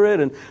them literate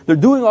and they're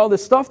doing all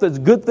this stuff that's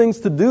good things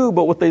to do,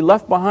 but what they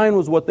left behind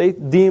was what they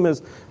deem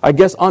as, I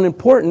guess,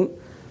 unimportant.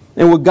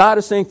 And what God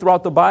is saying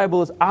throughout the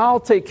Bible is, I'll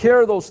take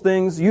care of those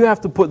things. You have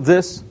to put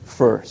this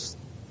first.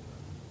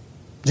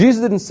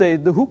 Jesus didn't say,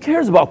 who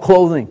cares about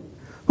clothing?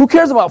 Who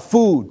cares about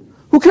food?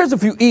 Who cares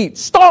if you eat?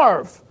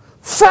 Starve.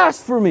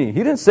 Fast for me.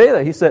 He didn't say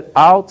that. He said,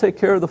 I'll take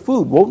care of the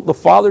food. Won't the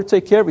Father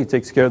take care of it? He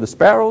takes care of the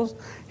sparrows.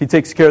 He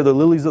takes care of the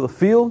lilies of the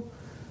field.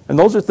 And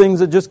those are things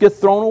that just get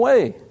thrown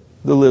away,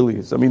 the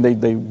lilies. I mean,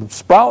 they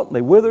sprout,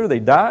 they wither, they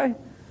die.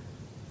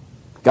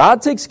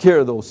 God takes care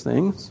of those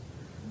things.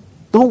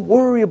 Don't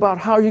worry about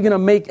how you're going to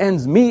make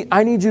ends meet.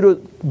 I need you to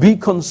be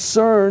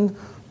concerned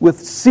with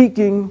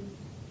seeking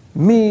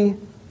me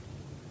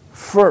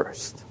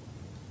first.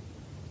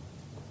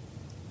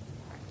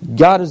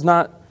 God is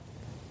not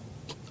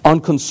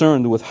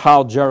unconcerned with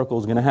how Jericho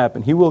is going to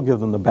happen. He will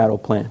give them the battle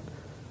plan.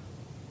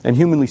 And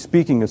humanly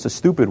speaking, it's a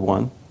stupid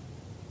one.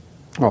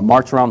 Or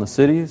march around the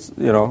cities,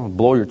 you know,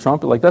 blow your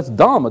trumpet. Like, that's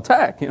dumb.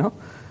 Attack, you know.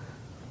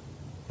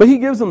 But he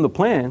gives them the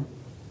plan.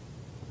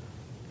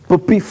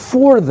 But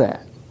before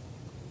that,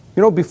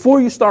 you know, before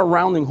you start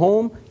rounding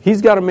home,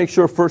 he's got to make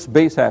sure first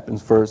base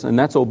happens first, and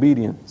that's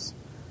obedience.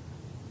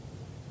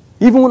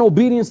 Even when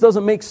obedience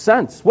doesn't make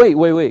sense. Wait.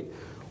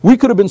 We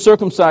could have been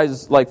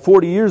circumcised like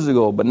 40 years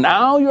ago, but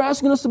now you're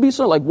asking us to be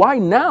so. Like, why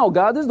now,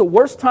 God? This is the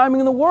worst timing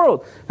in the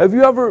world. Have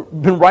you ever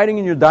been writing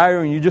in your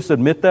diary and you just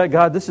admit that?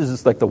 God, this is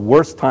just like the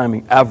worst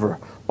timing ever.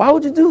 Why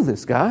would you do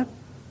this, God?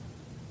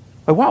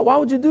 Like, why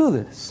would you do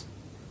this?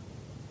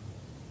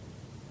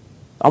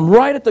 I'm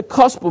right at the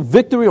cusp of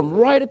victory. I'm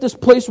right at this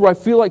place where I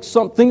feel like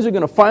some things are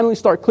going to finally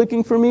start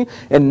clicking for me.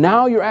 And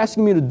now you're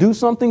asking me to do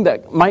something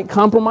that might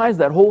compromise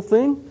that whole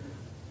thing?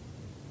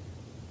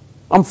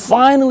 I'm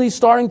finally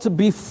starting to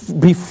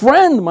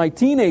befriend my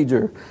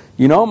teenager.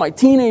 You know, my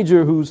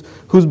teenager who's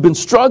been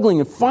struggling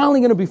and finally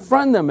going to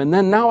befriend them. And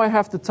then now I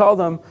have to tell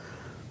them,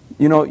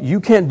 you know, you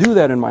can't do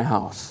that in my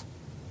house.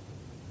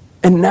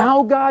 And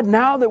now, God,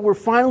 now that we're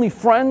finally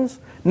friends,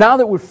 now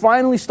that we're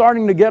finally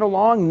starting to get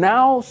along,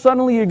 now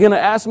suddenly you're going to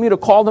ask me to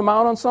call them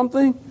out on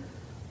something?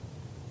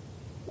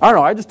 I don't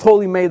know, I just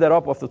totally made that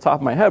up off the top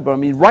of my head. But I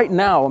mean, right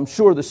now, I'm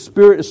sure the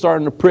Spirit is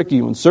starting to prick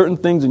you in certain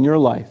things in your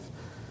life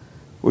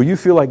where you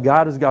feel like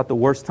God has got the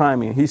worst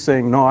timing. He's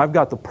saying, no, I've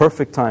got the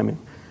perfect timing.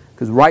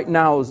 Because right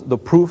now is the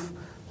proof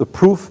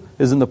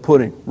is in the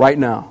pudding, right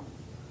now.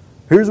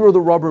 Here's where the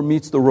rubber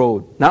meets the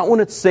road. Not when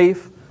it's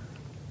safe,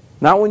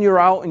 not when you're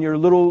out in your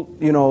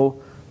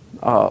little,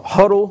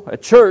 huddle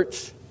at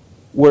church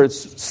where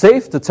it's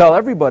safe to tell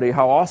everybody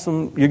how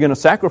awesome you're going to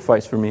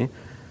sacrifice for me.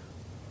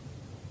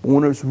 But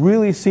when it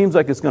really seems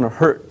like it's going to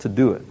hurt to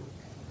do it.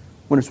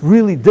 When it's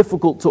really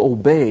difficult to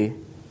obey,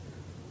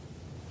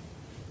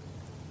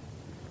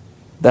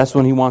 that's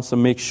when he wants to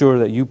make sure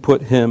that you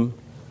put him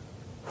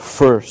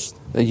first.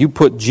 That you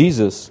put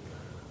Jesus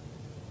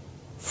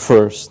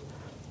first.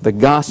 The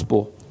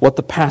gospel what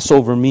the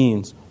Passover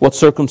means, what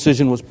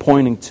circumcision was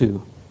pointing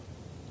to.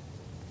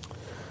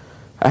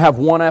 I have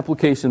one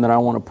application that I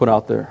want to put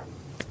out there.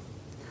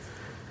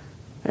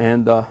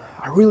 And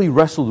I really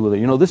wrestled with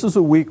it. This is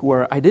a week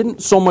where I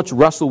didn't so much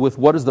wrestle with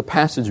what does the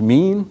passage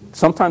mean.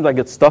 Sometimes I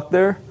get stuck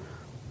there.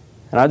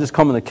 And I just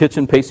come in the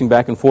kitchen pacing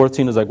back and forth.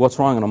 Tina's like, what's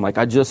wrong? And I'm like,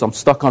 I'm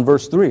stuck on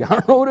verse 3. I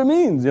don't know what it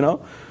means,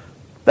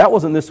 That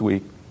wasn't this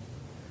week.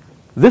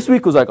 This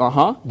week was like,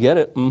 get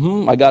it.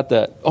 I got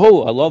that.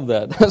 Oh, I love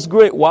that. That's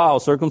great. Wow,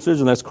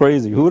 circumcision, that's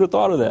crazy. Who would have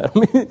thought of that? I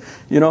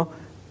mean,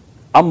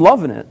 I'm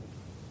loving it.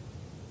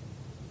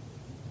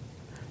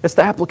 It's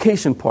the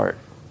application part.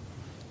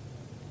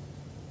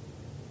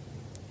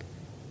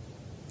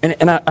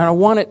 And I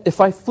want it, if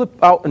I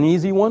flip out an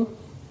easy one,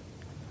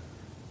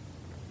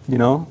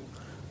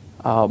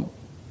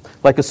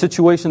 like a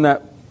situation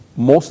that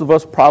most of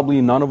us,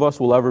 probably none of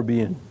us will ever be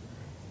in.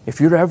 If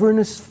you're ever in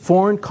this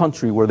foreign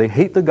country where they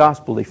hate the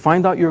gospel, they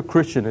find out you're a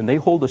Christian, and they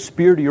hold a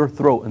spear to your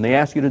throat, and they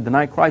ask you to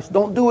deny Christ,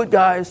 don't do it,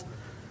 guys.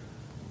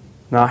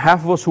 Now,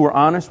 half of us who are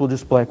honest will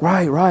just be like,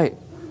 right.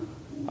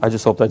 I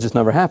just hope that just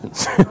never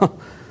happens.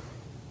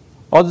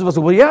 All of us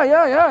will,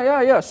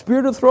 yeah,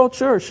 spear to the throat,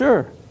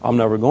 sure. I'm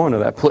never going to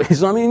that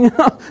place. I mean,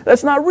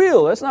 that's not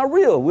real.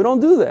 We don't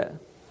do that.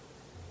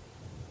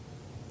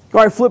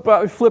 All right, flip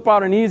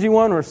out an easy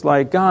one, or it's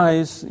like,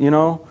 guys,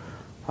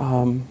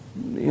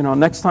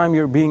 next time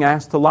you're being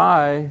asked to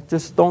lie,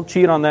 just don't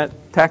cheat on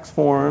that tax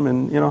form.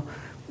 And,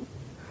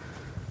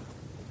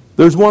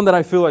 there's one that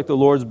I feel like the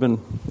Lord's been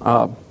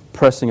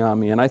pressing on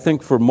me. And I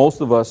think for most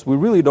of us, we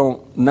really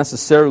don't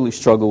necessarily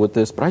struggle with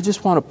this. But I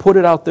just want to put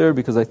it out there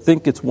because I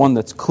think it's one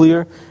that's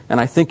clear. And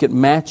I think it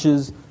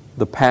matches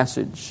the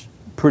passage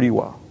pretty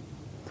well.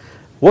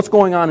 What's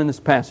going on in this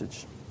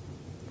passage?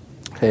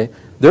 Okay.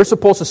 They're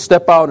supposed to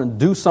step out and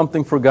do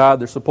something for God.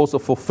 They're supposed to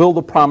fulfill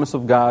the promise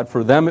of God.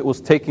 For them, it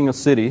was taking a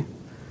city.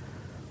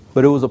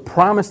 But it was a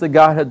promise that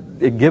God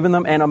had given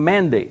them and a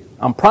mandate.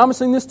 I'm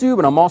promising this to you,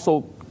 but I'm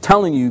also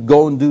telling you,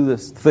 go and do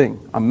this thing.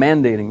 I'm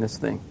mandating this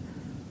thing.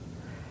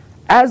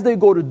 As they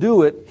go to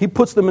do it, He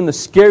puts them in the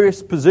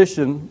scariest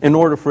position in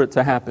order for it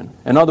to happen.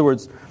 In other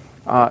words,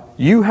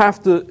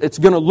 it's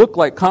going to look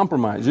like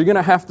compromise. You're going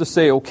to have to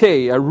say,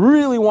 okay, I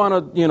really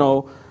want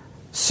to,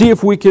 see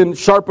if we can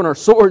sharpen our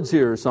swords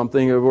here or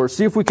something, or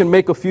see if we can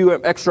make a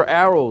few extra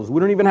arrows. We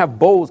don't even have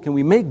bows. Can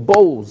we make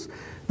bows?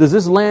 Does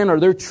this land, are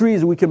there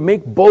trees? We can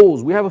make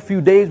bows. We have a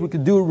few days. We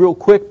could do it real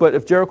quick, but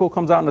if Jericho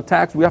comes out and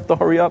attacks, we have to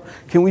hurry up.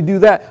 Can we do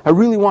that? I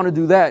really want to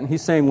do that. And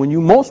He's saying, when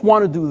you most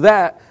want to do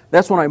that,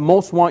 that's when I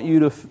most want you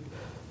to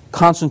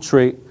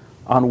concentrate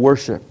on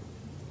worship.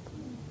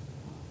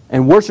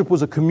 And worship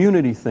was a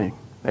community thing.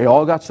 They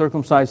all got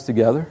circumcised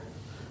together.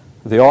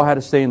 They all had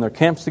to stay in their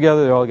camps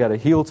together. They all got to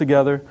heal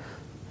together.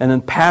 And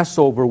then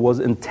Passover was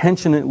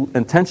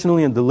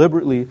intentionally and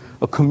deliberately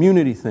a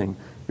community thing.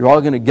 You're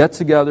all going to get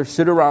together,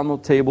 sit around the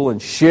table,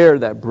 and share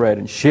that bread,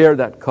 and share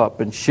that cup,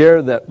 and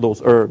share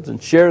those herbs,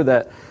 and share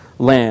that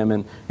lamb.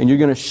 And you're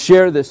going to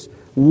share this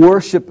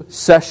worship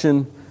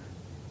session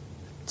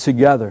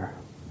together.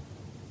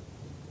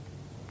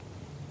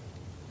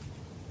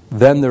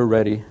 Then they're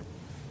ready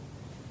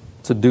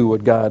to do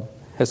what God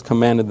has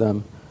commanded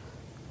them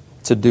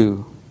to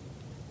do.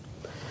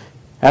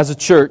 As a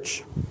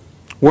church,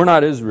 we're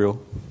not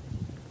Israel,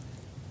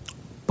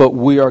 but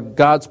we are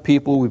God's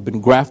people. We've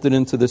been grafted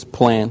into this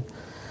plan.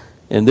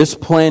 And this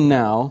plan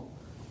now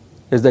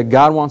is that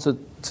God wants us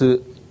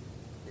to,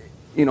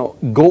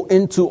 go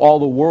into all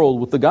the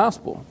world with the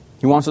gospel.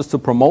 He wants us to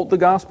promote the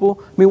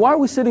gospel. I mean, why are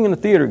we sitting in the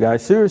theater,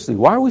 guys? Seriously,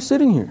 why are we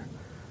sitting here?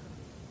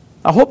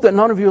 I hope that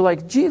none of you are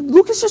like, gee,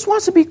 Lucas just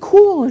wants to be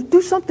cool and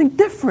do something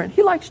different.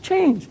 He likes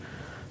change.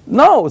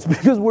 No, it's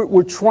because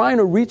we're trying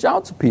to reach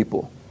out to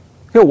people.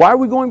 Why are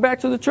we going back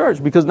to the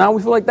church? Because now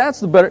we feel like that's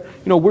the better.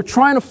 We're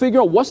trying to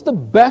figure out what's the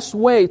best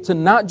way to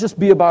not just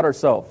be about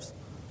ourselves.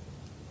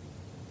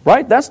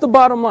 Right? That's the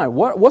bottom line.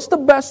 What's the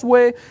best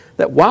way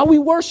that while we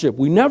worship,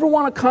 we never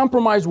want to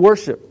compromise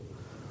worship.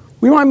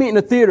 We might meet in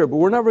a theater, but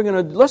we're never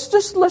going to, let's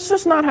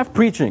just not have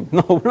preaching.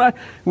 No,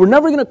 we're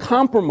never going to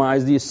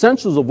compromise the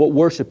essentials of what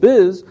worship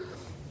is.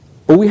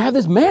 But we have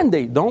this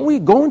mandate, don't we?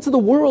 Go into the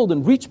world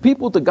and reach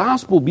people with the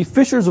gospel, be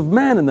fishers of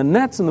men and the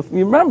nets.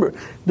 Remember,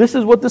 this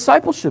is what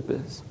discipleship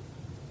is.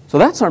 So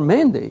that's our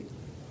mandate.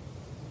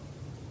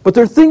 But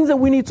there are things that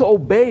we need to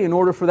obey in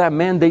order for that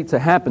mandate to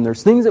happen.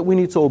 There's things that we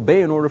need to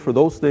obey in order for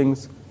those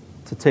things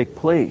to take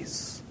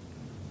place.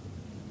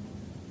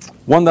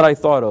 One that I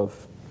thought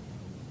of,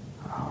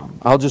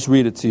 I'll just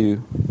read it to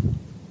you.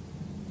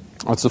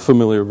 It's a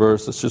familiar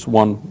verse. It's just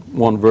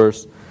one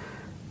verse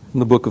in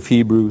the book of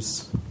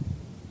Hebrews.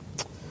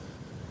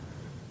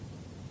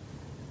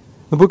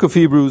 The book of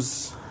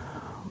Hebrews,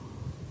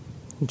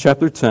 in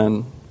chapter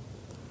 10,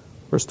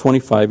 verse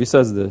 25, he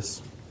says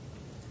this.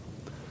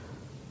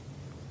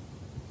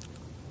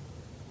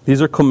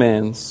 These are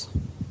commands.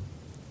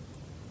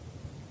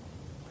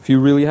 If you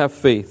really have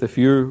faith, if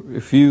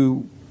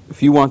you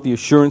want the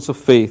assurance of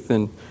faith,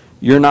 and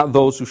You're not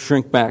those who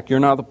shrink back.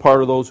 You're not the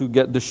part of those who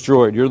get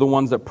destroyed. You're the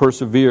ones that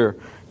persevere.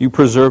 You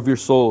preserve your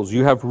souls.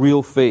 You have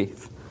real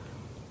faith.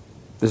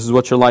 This is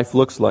what your life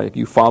looks like.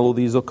 You follow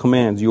these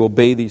commands. You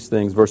obey these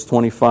things. Verse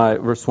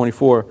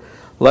 24.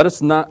 Let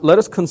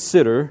us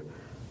consider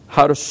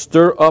how to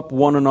stir up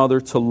one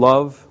another to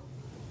love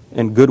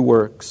and good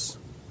works,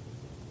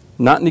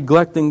 not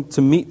neglecting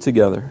to meet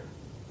together,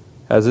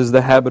 as is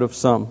the habit of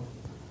some,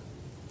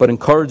 but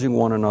encouraging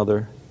one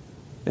another,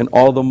 and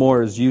all the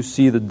more as you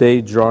see the day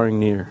drawing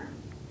near.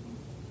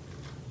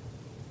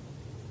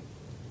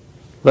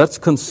 Let's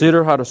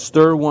consider how to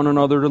stir one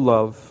another to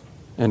love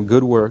and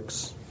good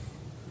works,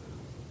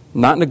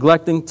 not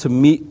neglecting to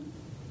meet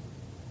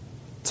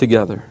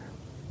together.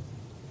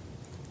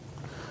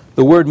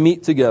 The word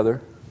meet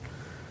together,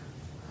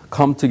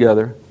 come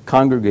together,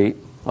 congregate,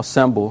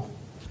 assemble,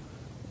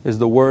 is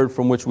the word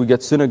from which we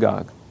get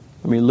synagogue.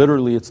 I mean,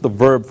 literally, it's the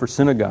verb for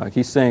synagogue.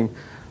 He's saying,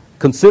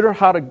 consider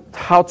how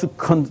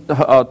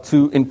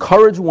to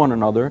encourage one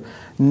another,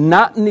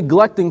 not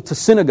neglecting to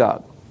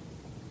synagogue.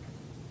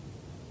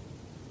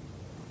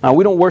 Now,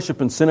 we don't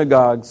worship in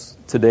synagogues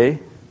today,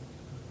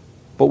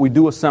 but we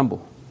do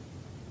assemble.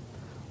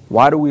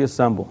 Why do we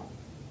assemble?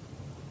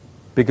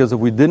 Because if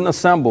we didn't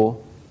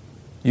assemble,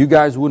 you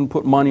guys wouldn't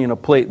put money in a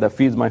plate that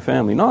feeds my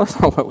family. No, that's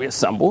not why we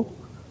assemble.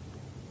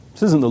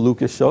 This isn't the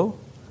Lucas show.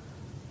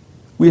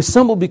 We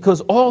assemble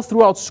because all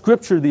throughout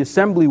Scripture, the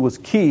assembly was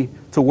key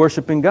to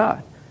worshiping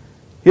God.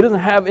 He doesn't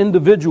have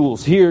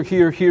individuals here,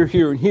 here, here,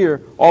 here, and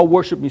here all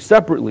worship me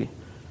separately.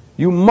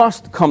 You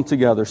must come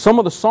together. Some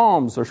of the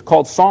psalms are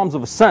called psalms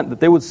of ascent that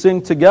they would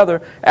sing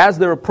together as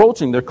they're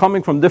approaching. They're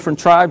coming from different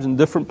tribes and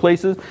different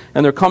places,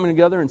 and they're coming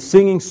together and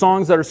singing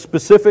songs that are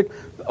specific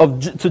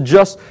to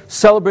just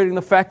celebrating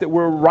the fact that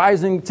we're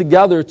rising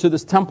together to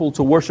this temple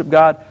to worship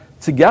God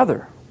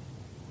together.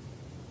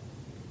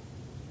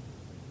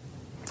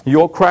 You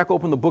all crack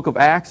open the book of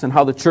Acts and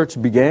how the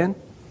church began,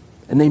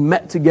 and they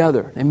met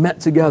together. They met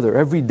together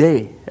every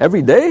day.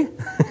 Every day?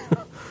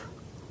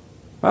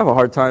 I have a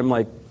hard time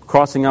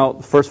crossing out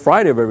the first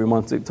Friday of every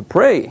month to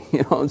pray.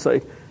 It's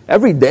like,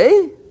 every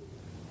day?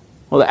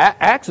 Well, the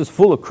Acts is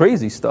full of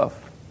crazy stuff.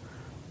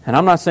 And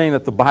I'm not saying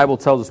that the Bible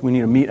tells us we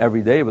need to meet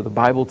every day, but the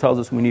Bible tells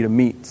us we need to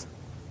meet.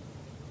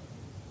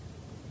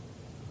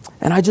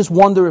 And I just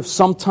wonder if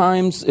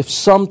sometimes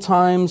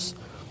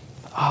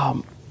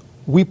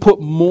we put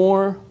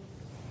more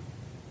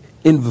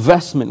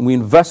investment, we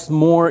invest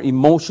more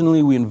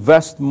emotionally, we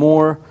invest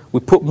more, we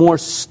put more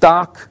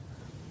stock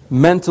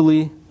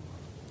mentally,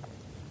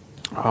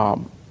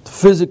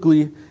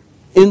 physically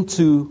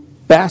into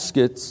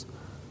baskets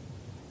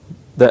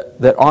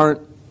that aren't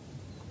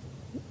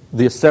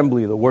the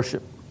assembly, the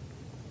worship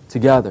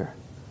together.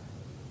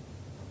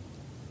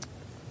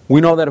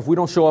 We know that if we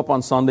don't show up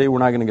on Sunday, we're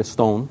not going to get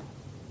stoned.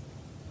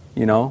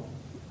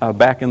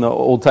 Back in the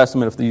Old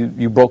Testament, if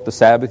you broke the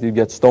Sabbath, you'd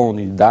get stoned,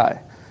 you'd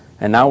die.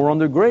 And now we're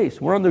under grace.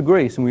 We're under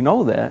grace, and we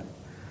know that.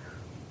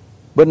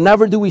 But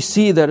never do we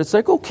see that it's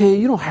like, okay,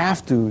 you don't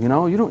have to, you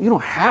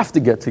don't have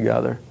to get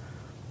together.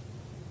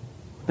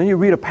 Then you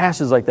read a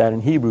passage like that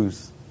in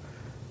Hebrews.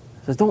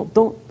 It says,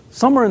 don't.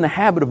 Some are in the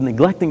habit of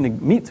neglecting to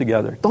meet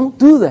together. Don't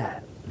do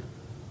that.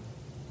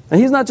 And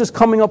he's not just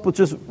coming up with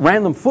just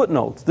random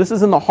footnotes. This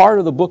is in the heart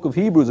of the book of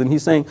Hebrews, and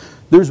he's saying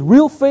there's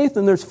real faith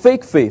and there's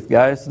fake faith,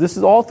 guys. This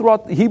is all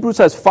throughout. Hebrews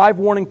has 5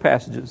 warning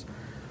passages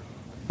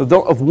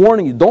of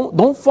warning you.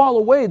 Don't fall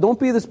away. Don't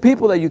be this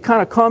people that you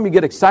kind of come, you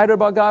get excited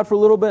about God for a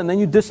little bit, and then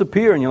you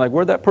disappear, and you're like,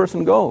 where'd that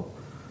person go?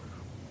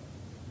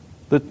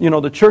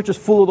 The church is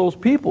full of those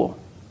people.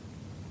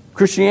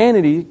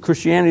 Christianity,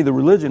 the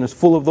religion, is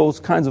full of those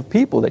kinds of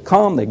people. They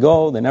come, they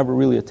go, they never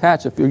really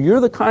attach. If you're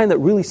the kind that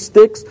really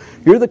sticks,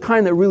 you're the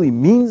kind that really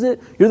means it,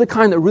 you're the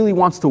kind that really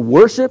wants to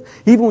worship,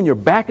 even when your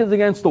back is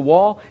against the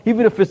wall,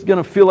 even if it's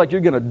going to feel like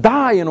you're going to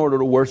die in order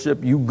to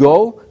worship, you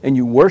go and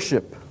you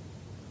worship.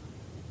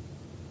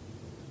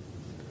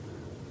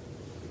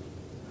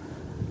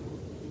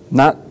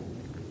 Not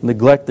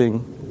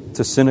neglecting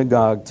to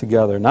synagogue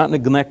together, not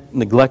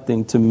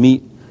neglecting to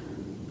meet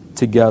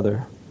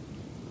together.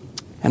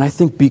 And I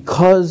think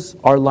because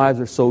our lives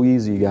are so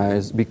easy,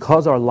 guys,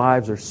 because our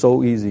lives are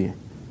so easy,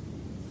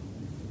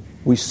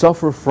 we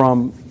suffer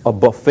from a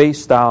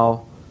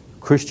buffet-style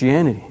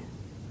Christianity.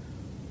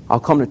 I'll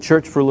come to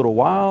church for a little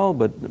while,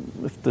 but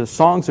if the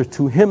songs are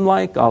too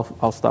hymn-like,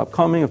 I'll stop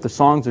coming. If the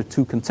songs are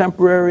too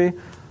contemporary,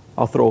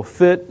 I'll throw a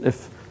fit.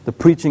 If the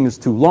preaching is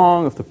too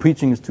long, if the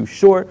preaching is too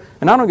short.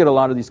 And I don't get a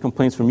lot of these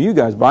complaints from you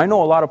guys, but I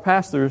know a lot of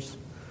pastors,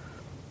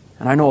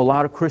 and I know a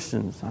lot of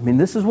Christians. I mean,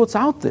 this is what's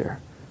out there.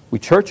 We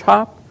church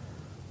hop.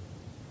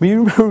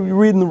 You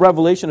read in the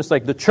Revelation, it's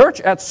like the church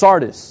at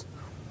Sardis.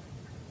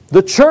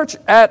 The church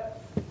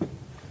at,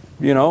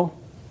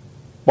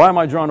 why am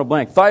I drawing a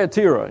blank?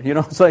 Thyatira.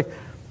 It's like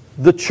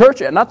the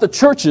church at, not the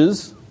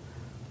churches.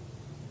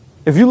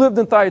 If you lived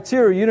in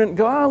Thyatira, you didn't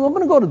go, I'm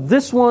going to go to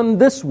this one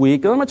this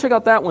week, and I'm going to check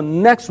out that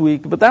one next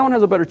week, but that one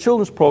has a better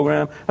children's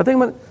program.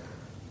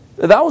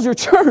 That was your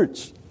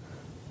church.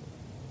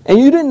 And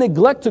you didn't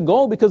neglect to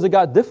go because it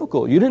got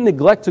difficult. You didn't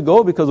neglect to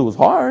go because it was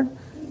hard.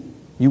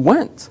 You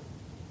went.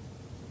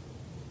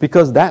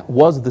 Because that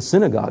was the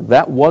synagogue.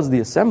 That was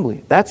the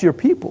assembly. That's your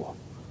people.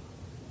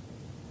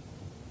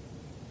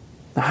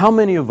 Now, how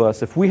many of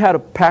us, if we had to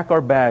pack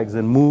our bags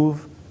and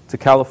move to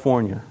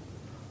California,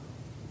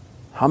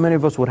 how many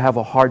of us would have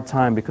a hard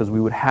time because we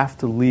would have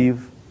to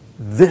leave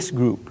this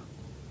group?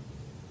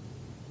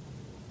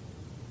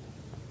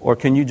 Or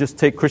can you just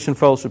take Christian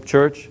Fellowship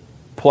Church,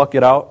 pluck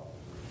it out,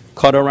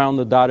 cut around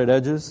the dotted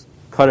edges,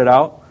 cut it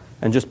out,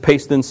 and just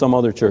paste in some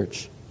other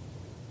church?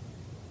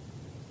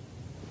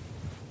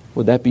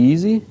 Would that be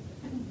easy?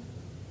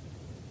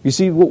 You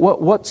see,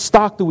 what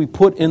stock do we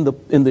put in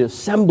the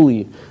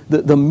assembly,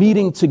 the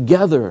meeting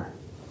together,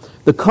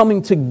 the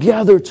coming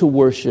together to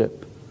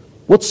worship?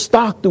 What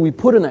stock do we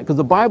put in that? Because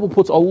the Bible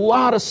puts a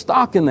lot of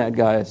stock in that,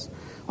 guys.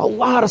 A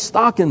lot of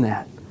stock in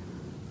that.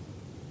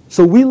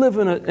 So we live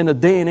in a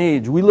day and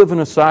age, we live in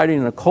a society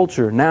and a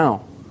culture now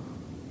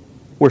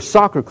where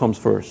soccer comes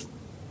first.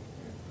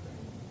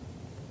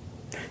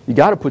 You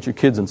got to put your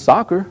kids in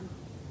soccer.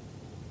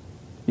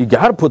 You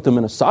got to put them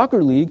in a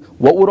soccer league.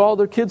 What would all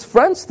their kids'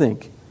 friends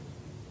think?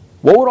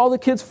 What would all the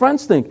kids'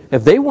 friends think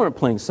if they weren't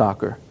playing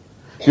soccer?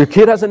 Your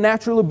kid has a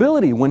natural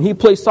ability. When he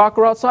plays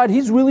soccer outside,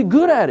 he's really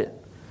good at it.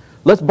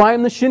 Let's buy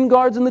him the shin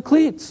guards and the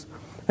cleats.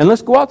 And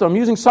let's go out there. I'm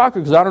using soccer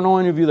because I don't know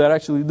any of you that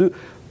actually do.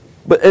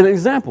 But an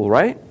example,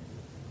 right?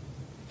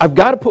 I've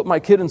got to put my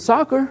kid in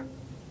soccer.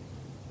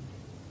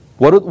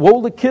 What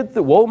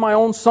will my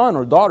own son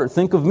or daughter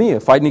think of me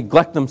if I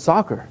neglect them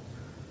soccer?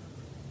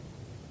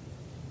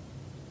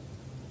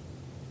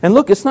 And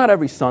look, it's not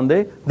every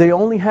Sunday. They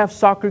only have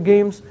soccer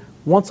games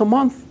once a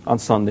month on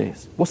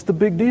Sundays. What's the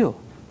big deal?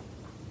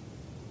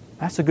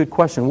 That's a good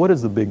question. What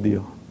is the big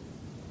deal?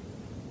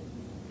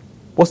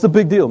 What's the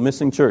big deal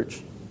missing church?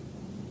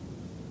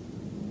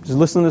 Just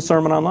listen to the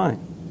sermon online.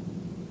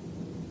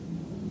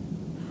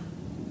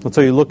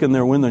 Until you look in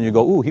their window and you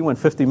go, ooh, he went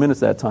 50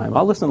 minutes that time.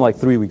 I listened like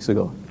 3 weeks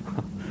ago.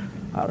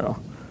 I don't know.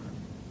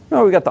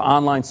 No, we got the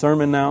online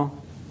sermon now.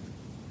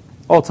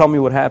 Oh, tell me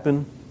what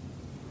happened.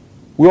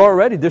 We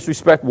already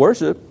disrespect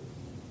worship.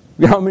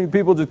 You know how many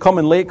people just come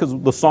in late because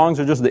the songs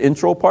are just the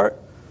intro part?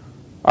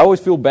 I always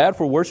feel bad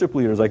for worship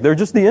leaders. Like, they're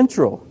just the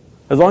intro.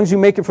 As long as you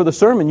make it for the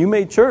sermon, you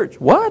made church.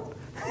 What?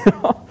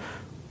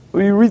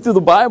 When you read through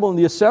the Bible in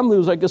the assembly, it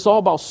was like it's all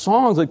about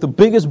songs. Like the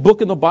biggest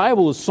book in the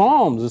Bible is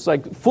Psalms. It's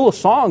like full of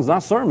songs,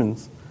 not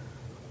sermons.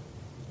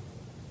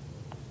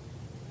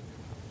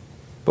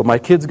 But my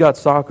kids got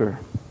soccer.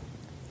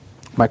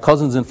 My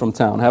cousin's in from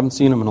town. Haven't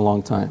seen him in a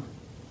long time.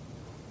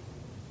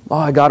 Oh,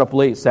 I got up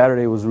late.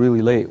 Saturday was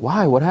really late.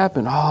 Why? What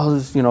happened? Oh,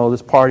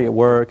 this party at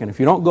work. And if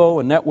you don't go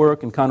and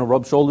network and kind of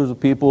rub shoulders with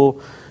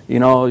people,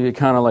 you're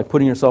kind of like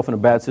putting yourself in a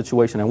bad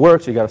situation at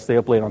work, so you got to stay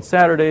up late on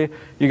Saturday.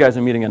 You guys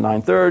are meeting at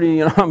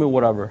 9:30,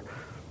 whatever.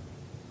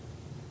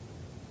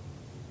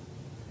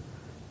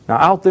 Now,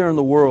 out there in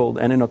the world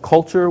and in a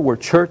culture where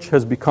church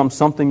has become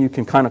something you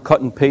can kind of cut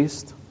and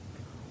paste,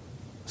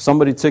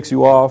 somebody ticks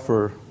you off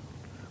or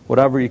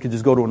whatever, you could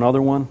just go to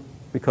another one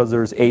because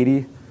there's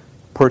 80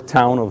 per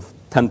town of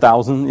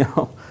 10,000,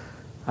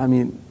 I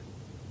mean,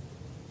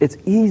 it's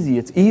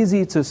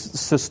easy to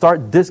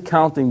start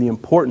discounting the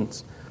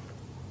importance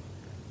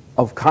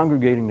of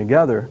congregating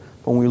together.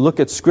 But when we look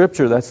at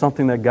Scripture, that's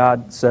something that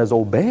God says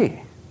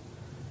obey.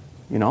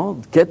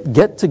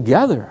 Get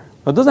together.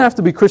 It doesn't have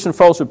to be Christian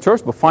Fellowship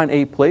Church, but find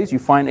a place. You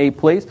find a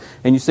place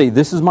and you say,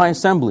 this is my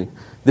assembly.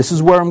 This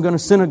is where I'm going to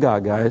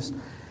synagogue, guys.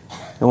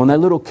 And when that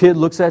little kid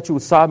looks at you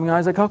with sobbing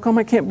eyes, like, how come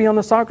I can't be on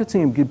the soccer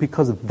team?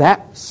 Because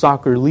that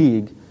soccer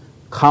league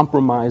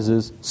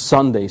compromises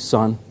Sunday,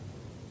 son.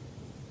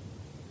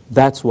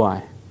 That's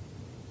why.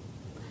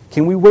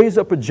 Can we raise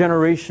up a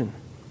generation?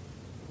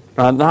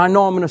 Now I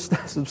know I'm going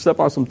to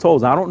step on some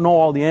toes. I don't know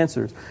all the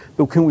answers.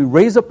 But can we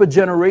raise up a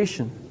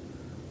generation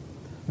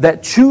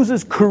that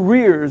chooses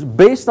careers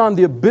based on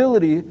the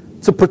ability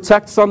to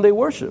protect Sunday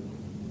worship?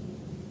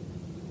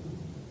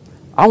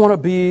 I want to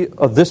be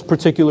this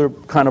particular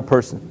kind of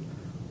person.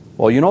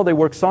 Well, they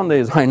work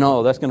Sundays. I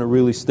know, that's going to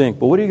really stink.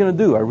 But what are you going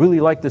to do? I really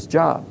like this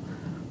job.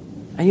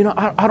 And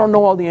I don't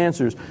know all the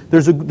answers.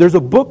 There's a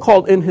book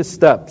called In His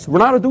Steps.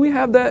 Renato, do we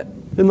have that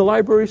in the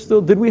library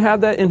still? Did we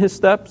have that In His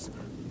Steps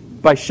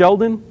by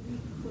Sheldon?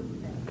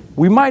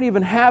 We might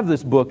even have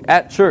this book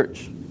at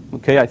church.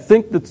 Okay, I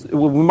think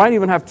we might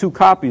even have 2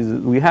 copies.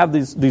 We have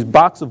these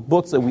box of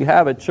books that we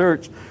have at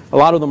church. A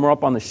lot of them are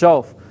up on the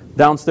shelf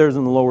downstairs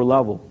in the lower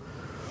level.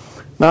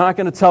 Now, I'm not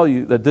going to tell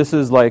you that this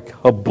is like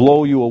a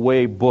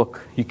blow-you-away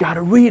book. You got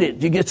to read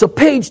it. It's a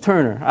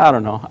page-turner. I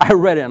don't know. I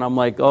read it and I'm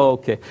like, oh,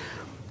 okay.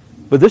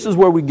 But this is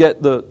where we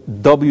get the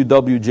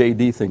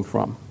WWJD thing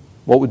from.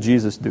 What would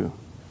Jesus do?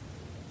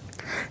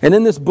 And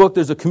in this book,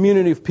 there's a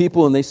community of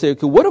people, and they say,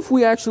 okay, what if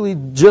we actually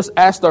just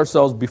asked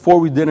ourselves before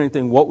we did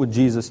anything, what would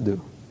Jesus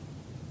do?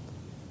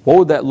 What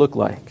would that look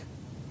like?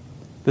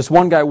 This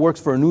one guy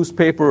works for a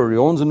newspaper, or he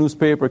owns a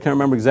newspaper. I can't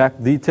remember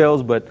exact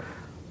details, but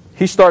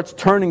he starts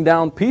turning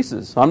down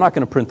pieces. I'm not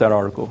going to print that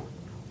article.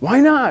 Why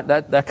not?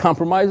 That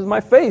compromises my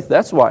faith.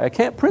 That's why. I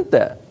can't print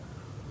that.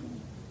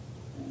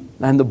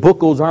 And the book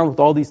goes on with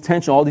all these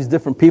tension, all these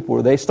different people,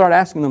 where they start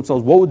asking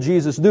themselves, what would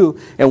Jesus do?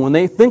 And when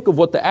they think of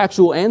what the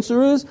actual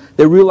answer is,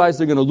 they realize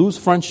they're going to lose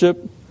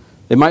friendship.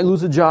 They might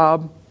lose a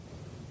job.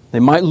 They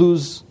might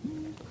lose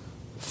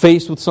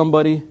face with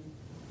somebody.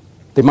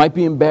 They might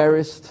be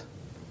embarrassed.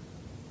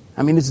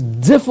 I mean, it's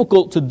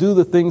difficult to do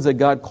the things that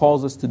God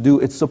calls us to do.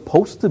 It's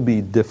supposed to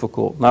be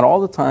difficult. Not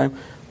all the time,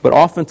 but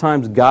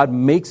oftentimes God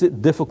makes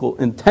it difficult,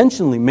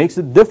 intentionally makes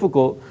it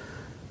difficult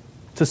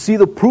to see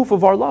the proof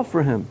of our love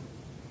for Him.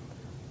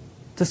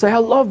 To say, I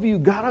love you,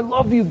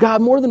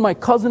 God, more than my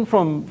cousin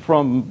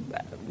from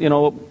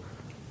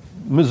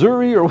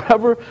Missouri or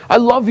whatever. I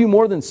love you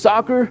more than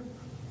soccer.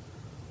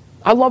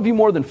 I love you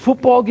more than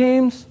football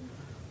games.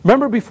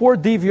 Remember before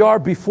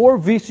DVR, before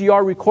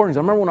VCR recordings,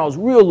 I remember when I was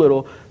real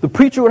little, the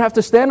preacher would have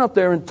to stand up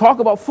there and talk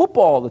about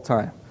football all the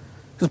time.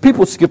 Because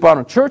people skip out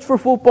of church for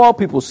football,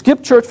 people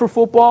skip church for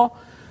football.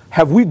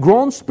 Have we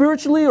grown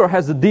spiritually, or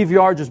has the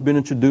DVR just been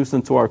introduced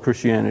into our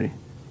Christianity?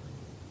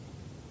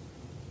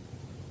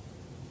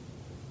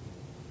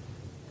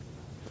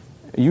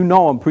 You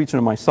know I'm preaching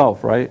to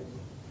myself, right?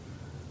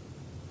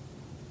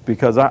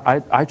 Because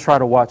I try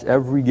to watch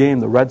every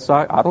game. The Red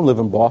Sox, I don't live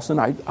in Boston.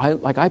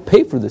 I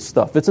pay for this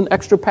stuff. It's an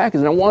extra package,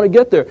 and I want to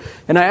get there.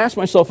 And I ask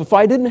myself, if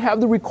I didn't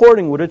have the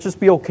recording, would it just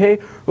be okay?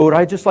 Or would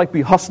I just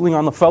be hustling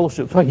on the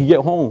fellowship so I can get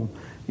home?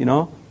 You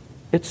know?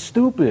 It's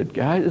stupid,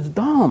 guys. It's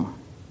dumb.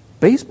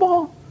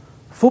 Baseball?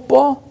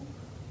 Football?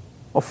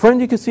 A friend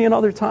you can see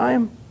another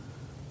time?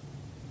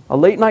 A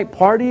late night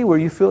party where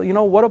you feel,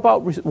 what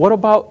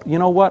about,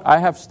 I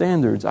have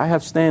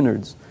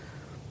standards.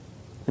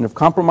 And if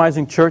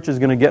compromising church is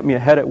going to get me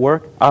ahead at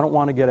work, I don't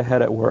want to get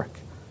ahead at work.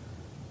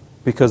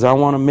 Because I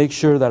want to make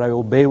sure that I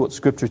obey what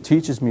Scripture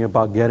teaches me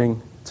about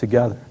getting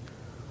together.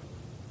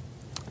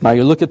 Now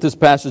you look at this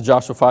passage,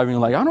 Joshua 5, and you're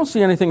like, I don't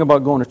see anything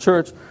about going to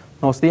church.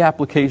 No, it's the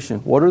application.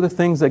 What are the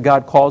things that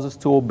God calls us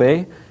to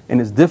obey? And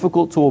it's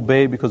difficult to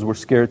obey because we're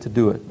scared to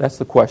do it. That's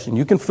the question.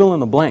 You can fill in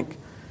the blank.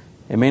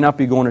 It may not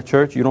be going to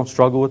church. You don't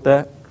struggle with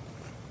that.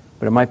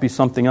 But it might be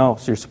something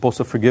else. You're supposed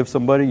to forgive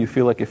somebody. You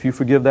feel like if you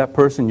forgive that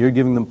person, you're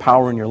giving them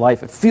power in your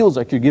life. It feels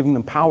like you're giving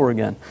them power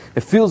again.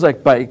 It feels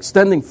like by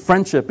extending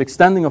friendship,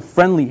 extending a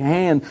friendly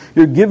hand,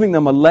 you're giving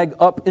them a leg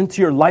up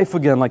into your life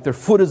again, like their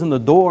foot is in the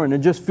door, and it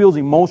just feels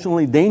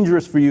emotionally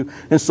dangerous for you.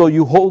 And so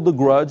you hold the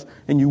grudge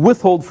and you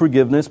withhold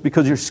forgiveness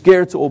because you're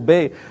scared to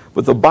obey.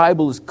 But the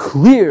Bible is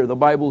clear. The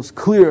Bible is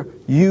clear.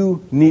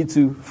 You need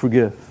to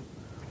forgive.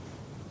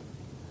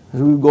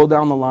 As we go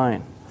down the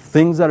line,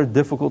 things that are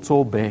difficult to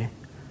obey,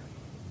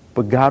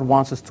 but God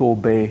wants us to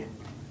obey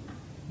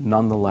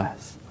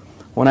nonetheless.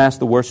 I want to ask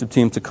the worship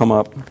team to come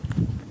up.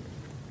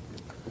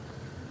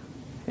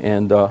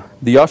 And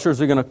the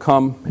ushers are going to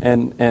come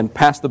and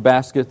pass the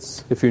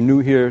baskets. If you're new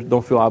here,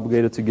 don't feel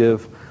obligated to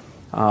give.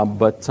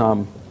 But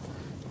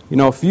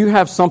if you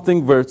have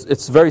something where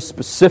it's very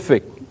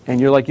specific,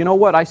 and you're like, you know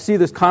what, I see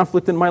this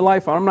conflict in my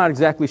life. I'm not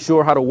exactly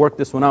sure how to work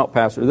this one out,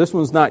 Pastor. This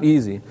one's not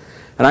easy.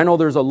 And I know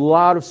there's a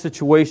lot of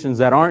situations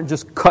that aren't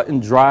just cut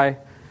and dry,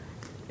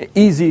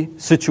 easy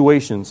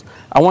situations.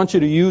 I want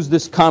you to use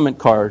this comment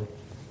card,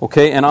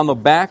 okay? And on the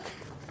back,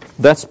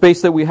 that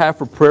space that we have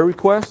for prayer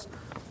requests,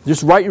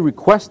 just write your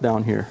request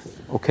down here,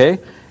 okay?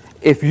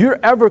 If you're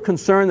ever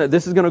concerned that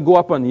this is going to go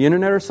up on the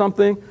internet or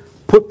something,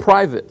 put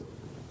private.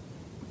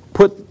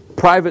 Put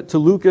private to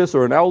Lucas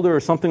or an elder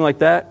or something like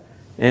that,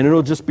 and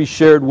it'll just be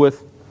shared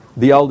with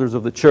the elders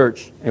of the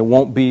church. It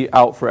won't be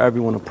out for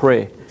everyone to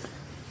pray.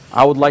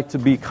 I would like to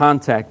be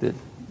contacted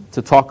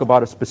to talk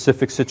about a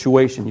specific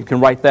situation. You can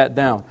write that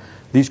down.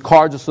 These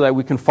cards are so that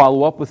we can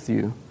follow up with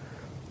you.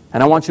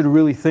 And I want you to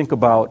really think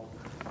about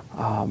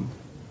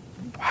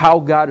how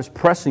God is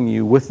pressing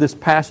you with this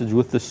passage,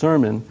 with this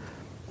sermon,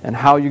 and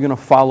how you're going to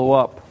follow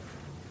up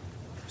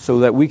so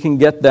that we can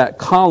get that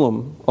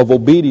column of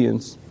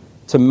obedience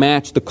to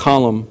match the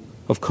column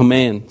of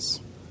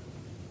commands.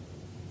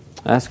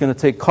 And that's going to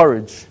take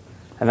courage.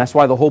 And that's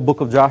why the whole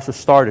book of Joshua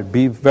started.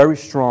 Be very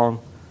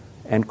strong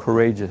and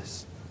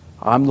courageous.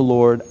 I'm the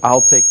Lord.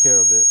 I'll take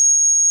care of it.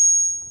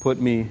 Put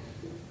me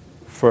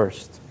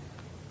first.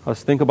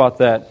 Let's think about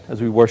that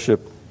as we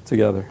worship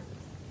together.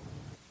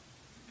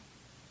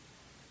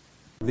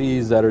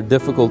 These that are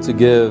difficult to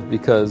give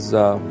because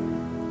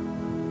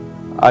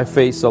I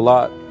face a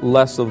lot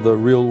less of the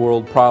real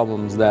world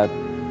problems that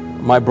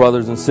my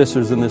brothers and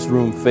sisters in this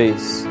room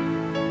face.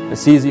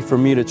 It's easy for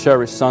me to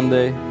cherish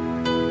Sunday.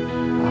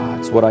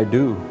 It's what I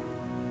do.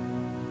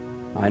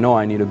 I know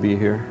I need to be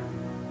here.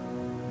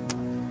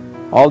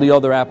 All the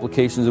other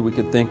applications that we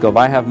could think of,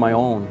 I have my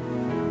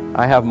own.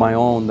 I have my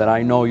own that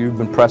I know you've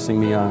been pressing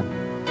me on.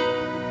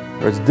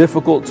 Or it's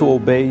difficult to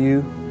obey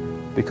you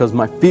because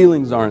my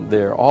feelings aren't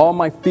there. All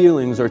my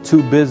feelings are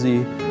too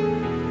busy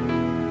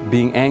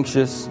being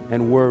anxious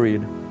and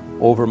worried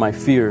over my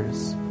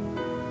fears.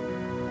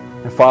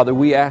 And Father,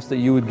 we ask that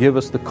you would give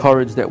us the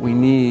courage that we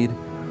need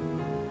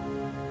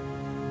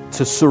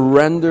to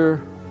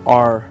surrender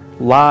our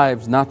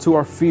lives, not to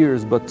our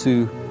fears, but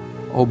to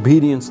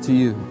obedience to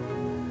you.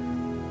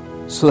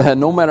 So that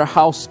no matter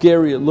how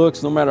scary it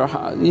looks, no matter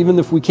how, even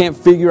if we can't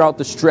figure out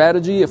the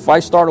strategy, if I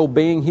start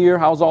obeying here,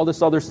 how's all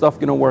this other stuff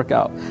going to work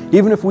out?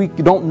 Even if we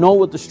don't know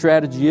what the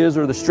strategy is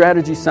or the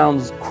strategy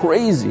sounds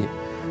crazy,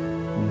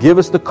 give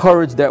us the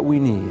courage that we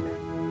need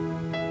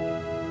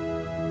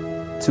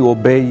to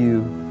obey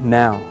you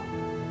now,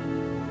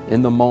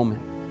 in the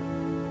moment.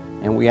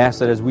 And we ask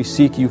that as we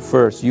seek you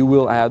first, you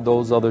will add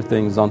those other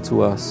things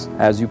unto us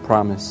as you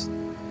promised.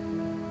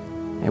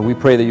 And we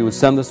pray that you would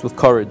send us with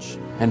courage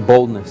and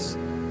boldness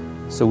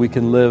so we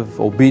can live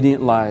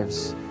obedient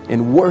lives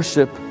in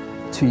worship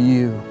to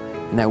you.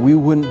 And that we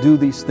wouldn't do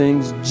these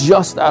things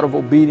just out of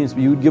obedience,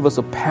 but you would give us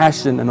a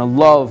passion and a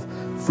love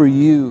for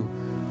you.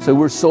 So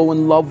we're so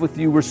in love with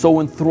you, we're so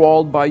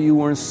enthralled by you,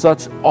 we're in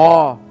such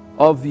awe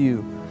of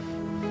you,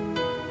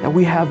 that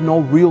we have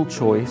no real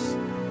choice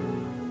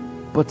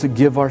but to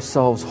give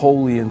ourselves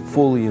wholly and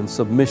fully in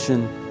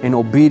submission and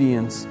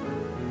obedience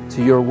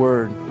to your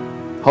word.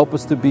 Help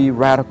us to be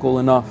radical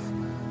enough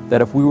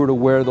that if we were to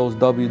wear those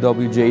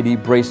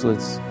WWJD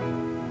bracelets,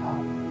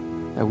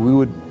 that we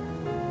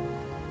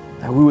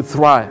would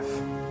thrive.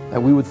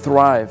 That we would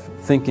thrive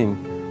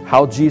thinking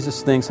how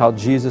Jesus thinks, how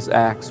Jesus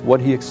acts,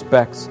 what he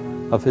expects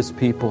of his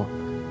people.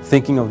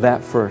 Thinking of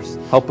that first.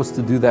 Help us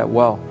to do that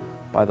well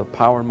by the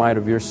power and might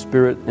of your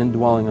Spirit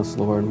indwelling us,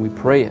 Lord. And we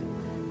pray it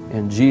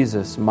in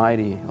Jesus'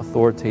 mighty,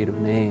 authoritative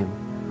name.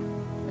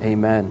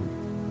 Amen.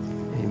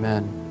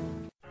 Amen.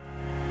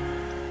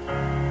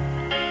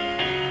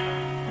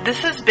 This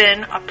has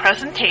been a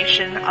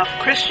presentation of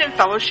Christian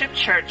Fellowship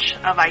Church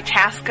of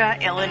Itasca,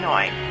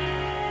 Illinois.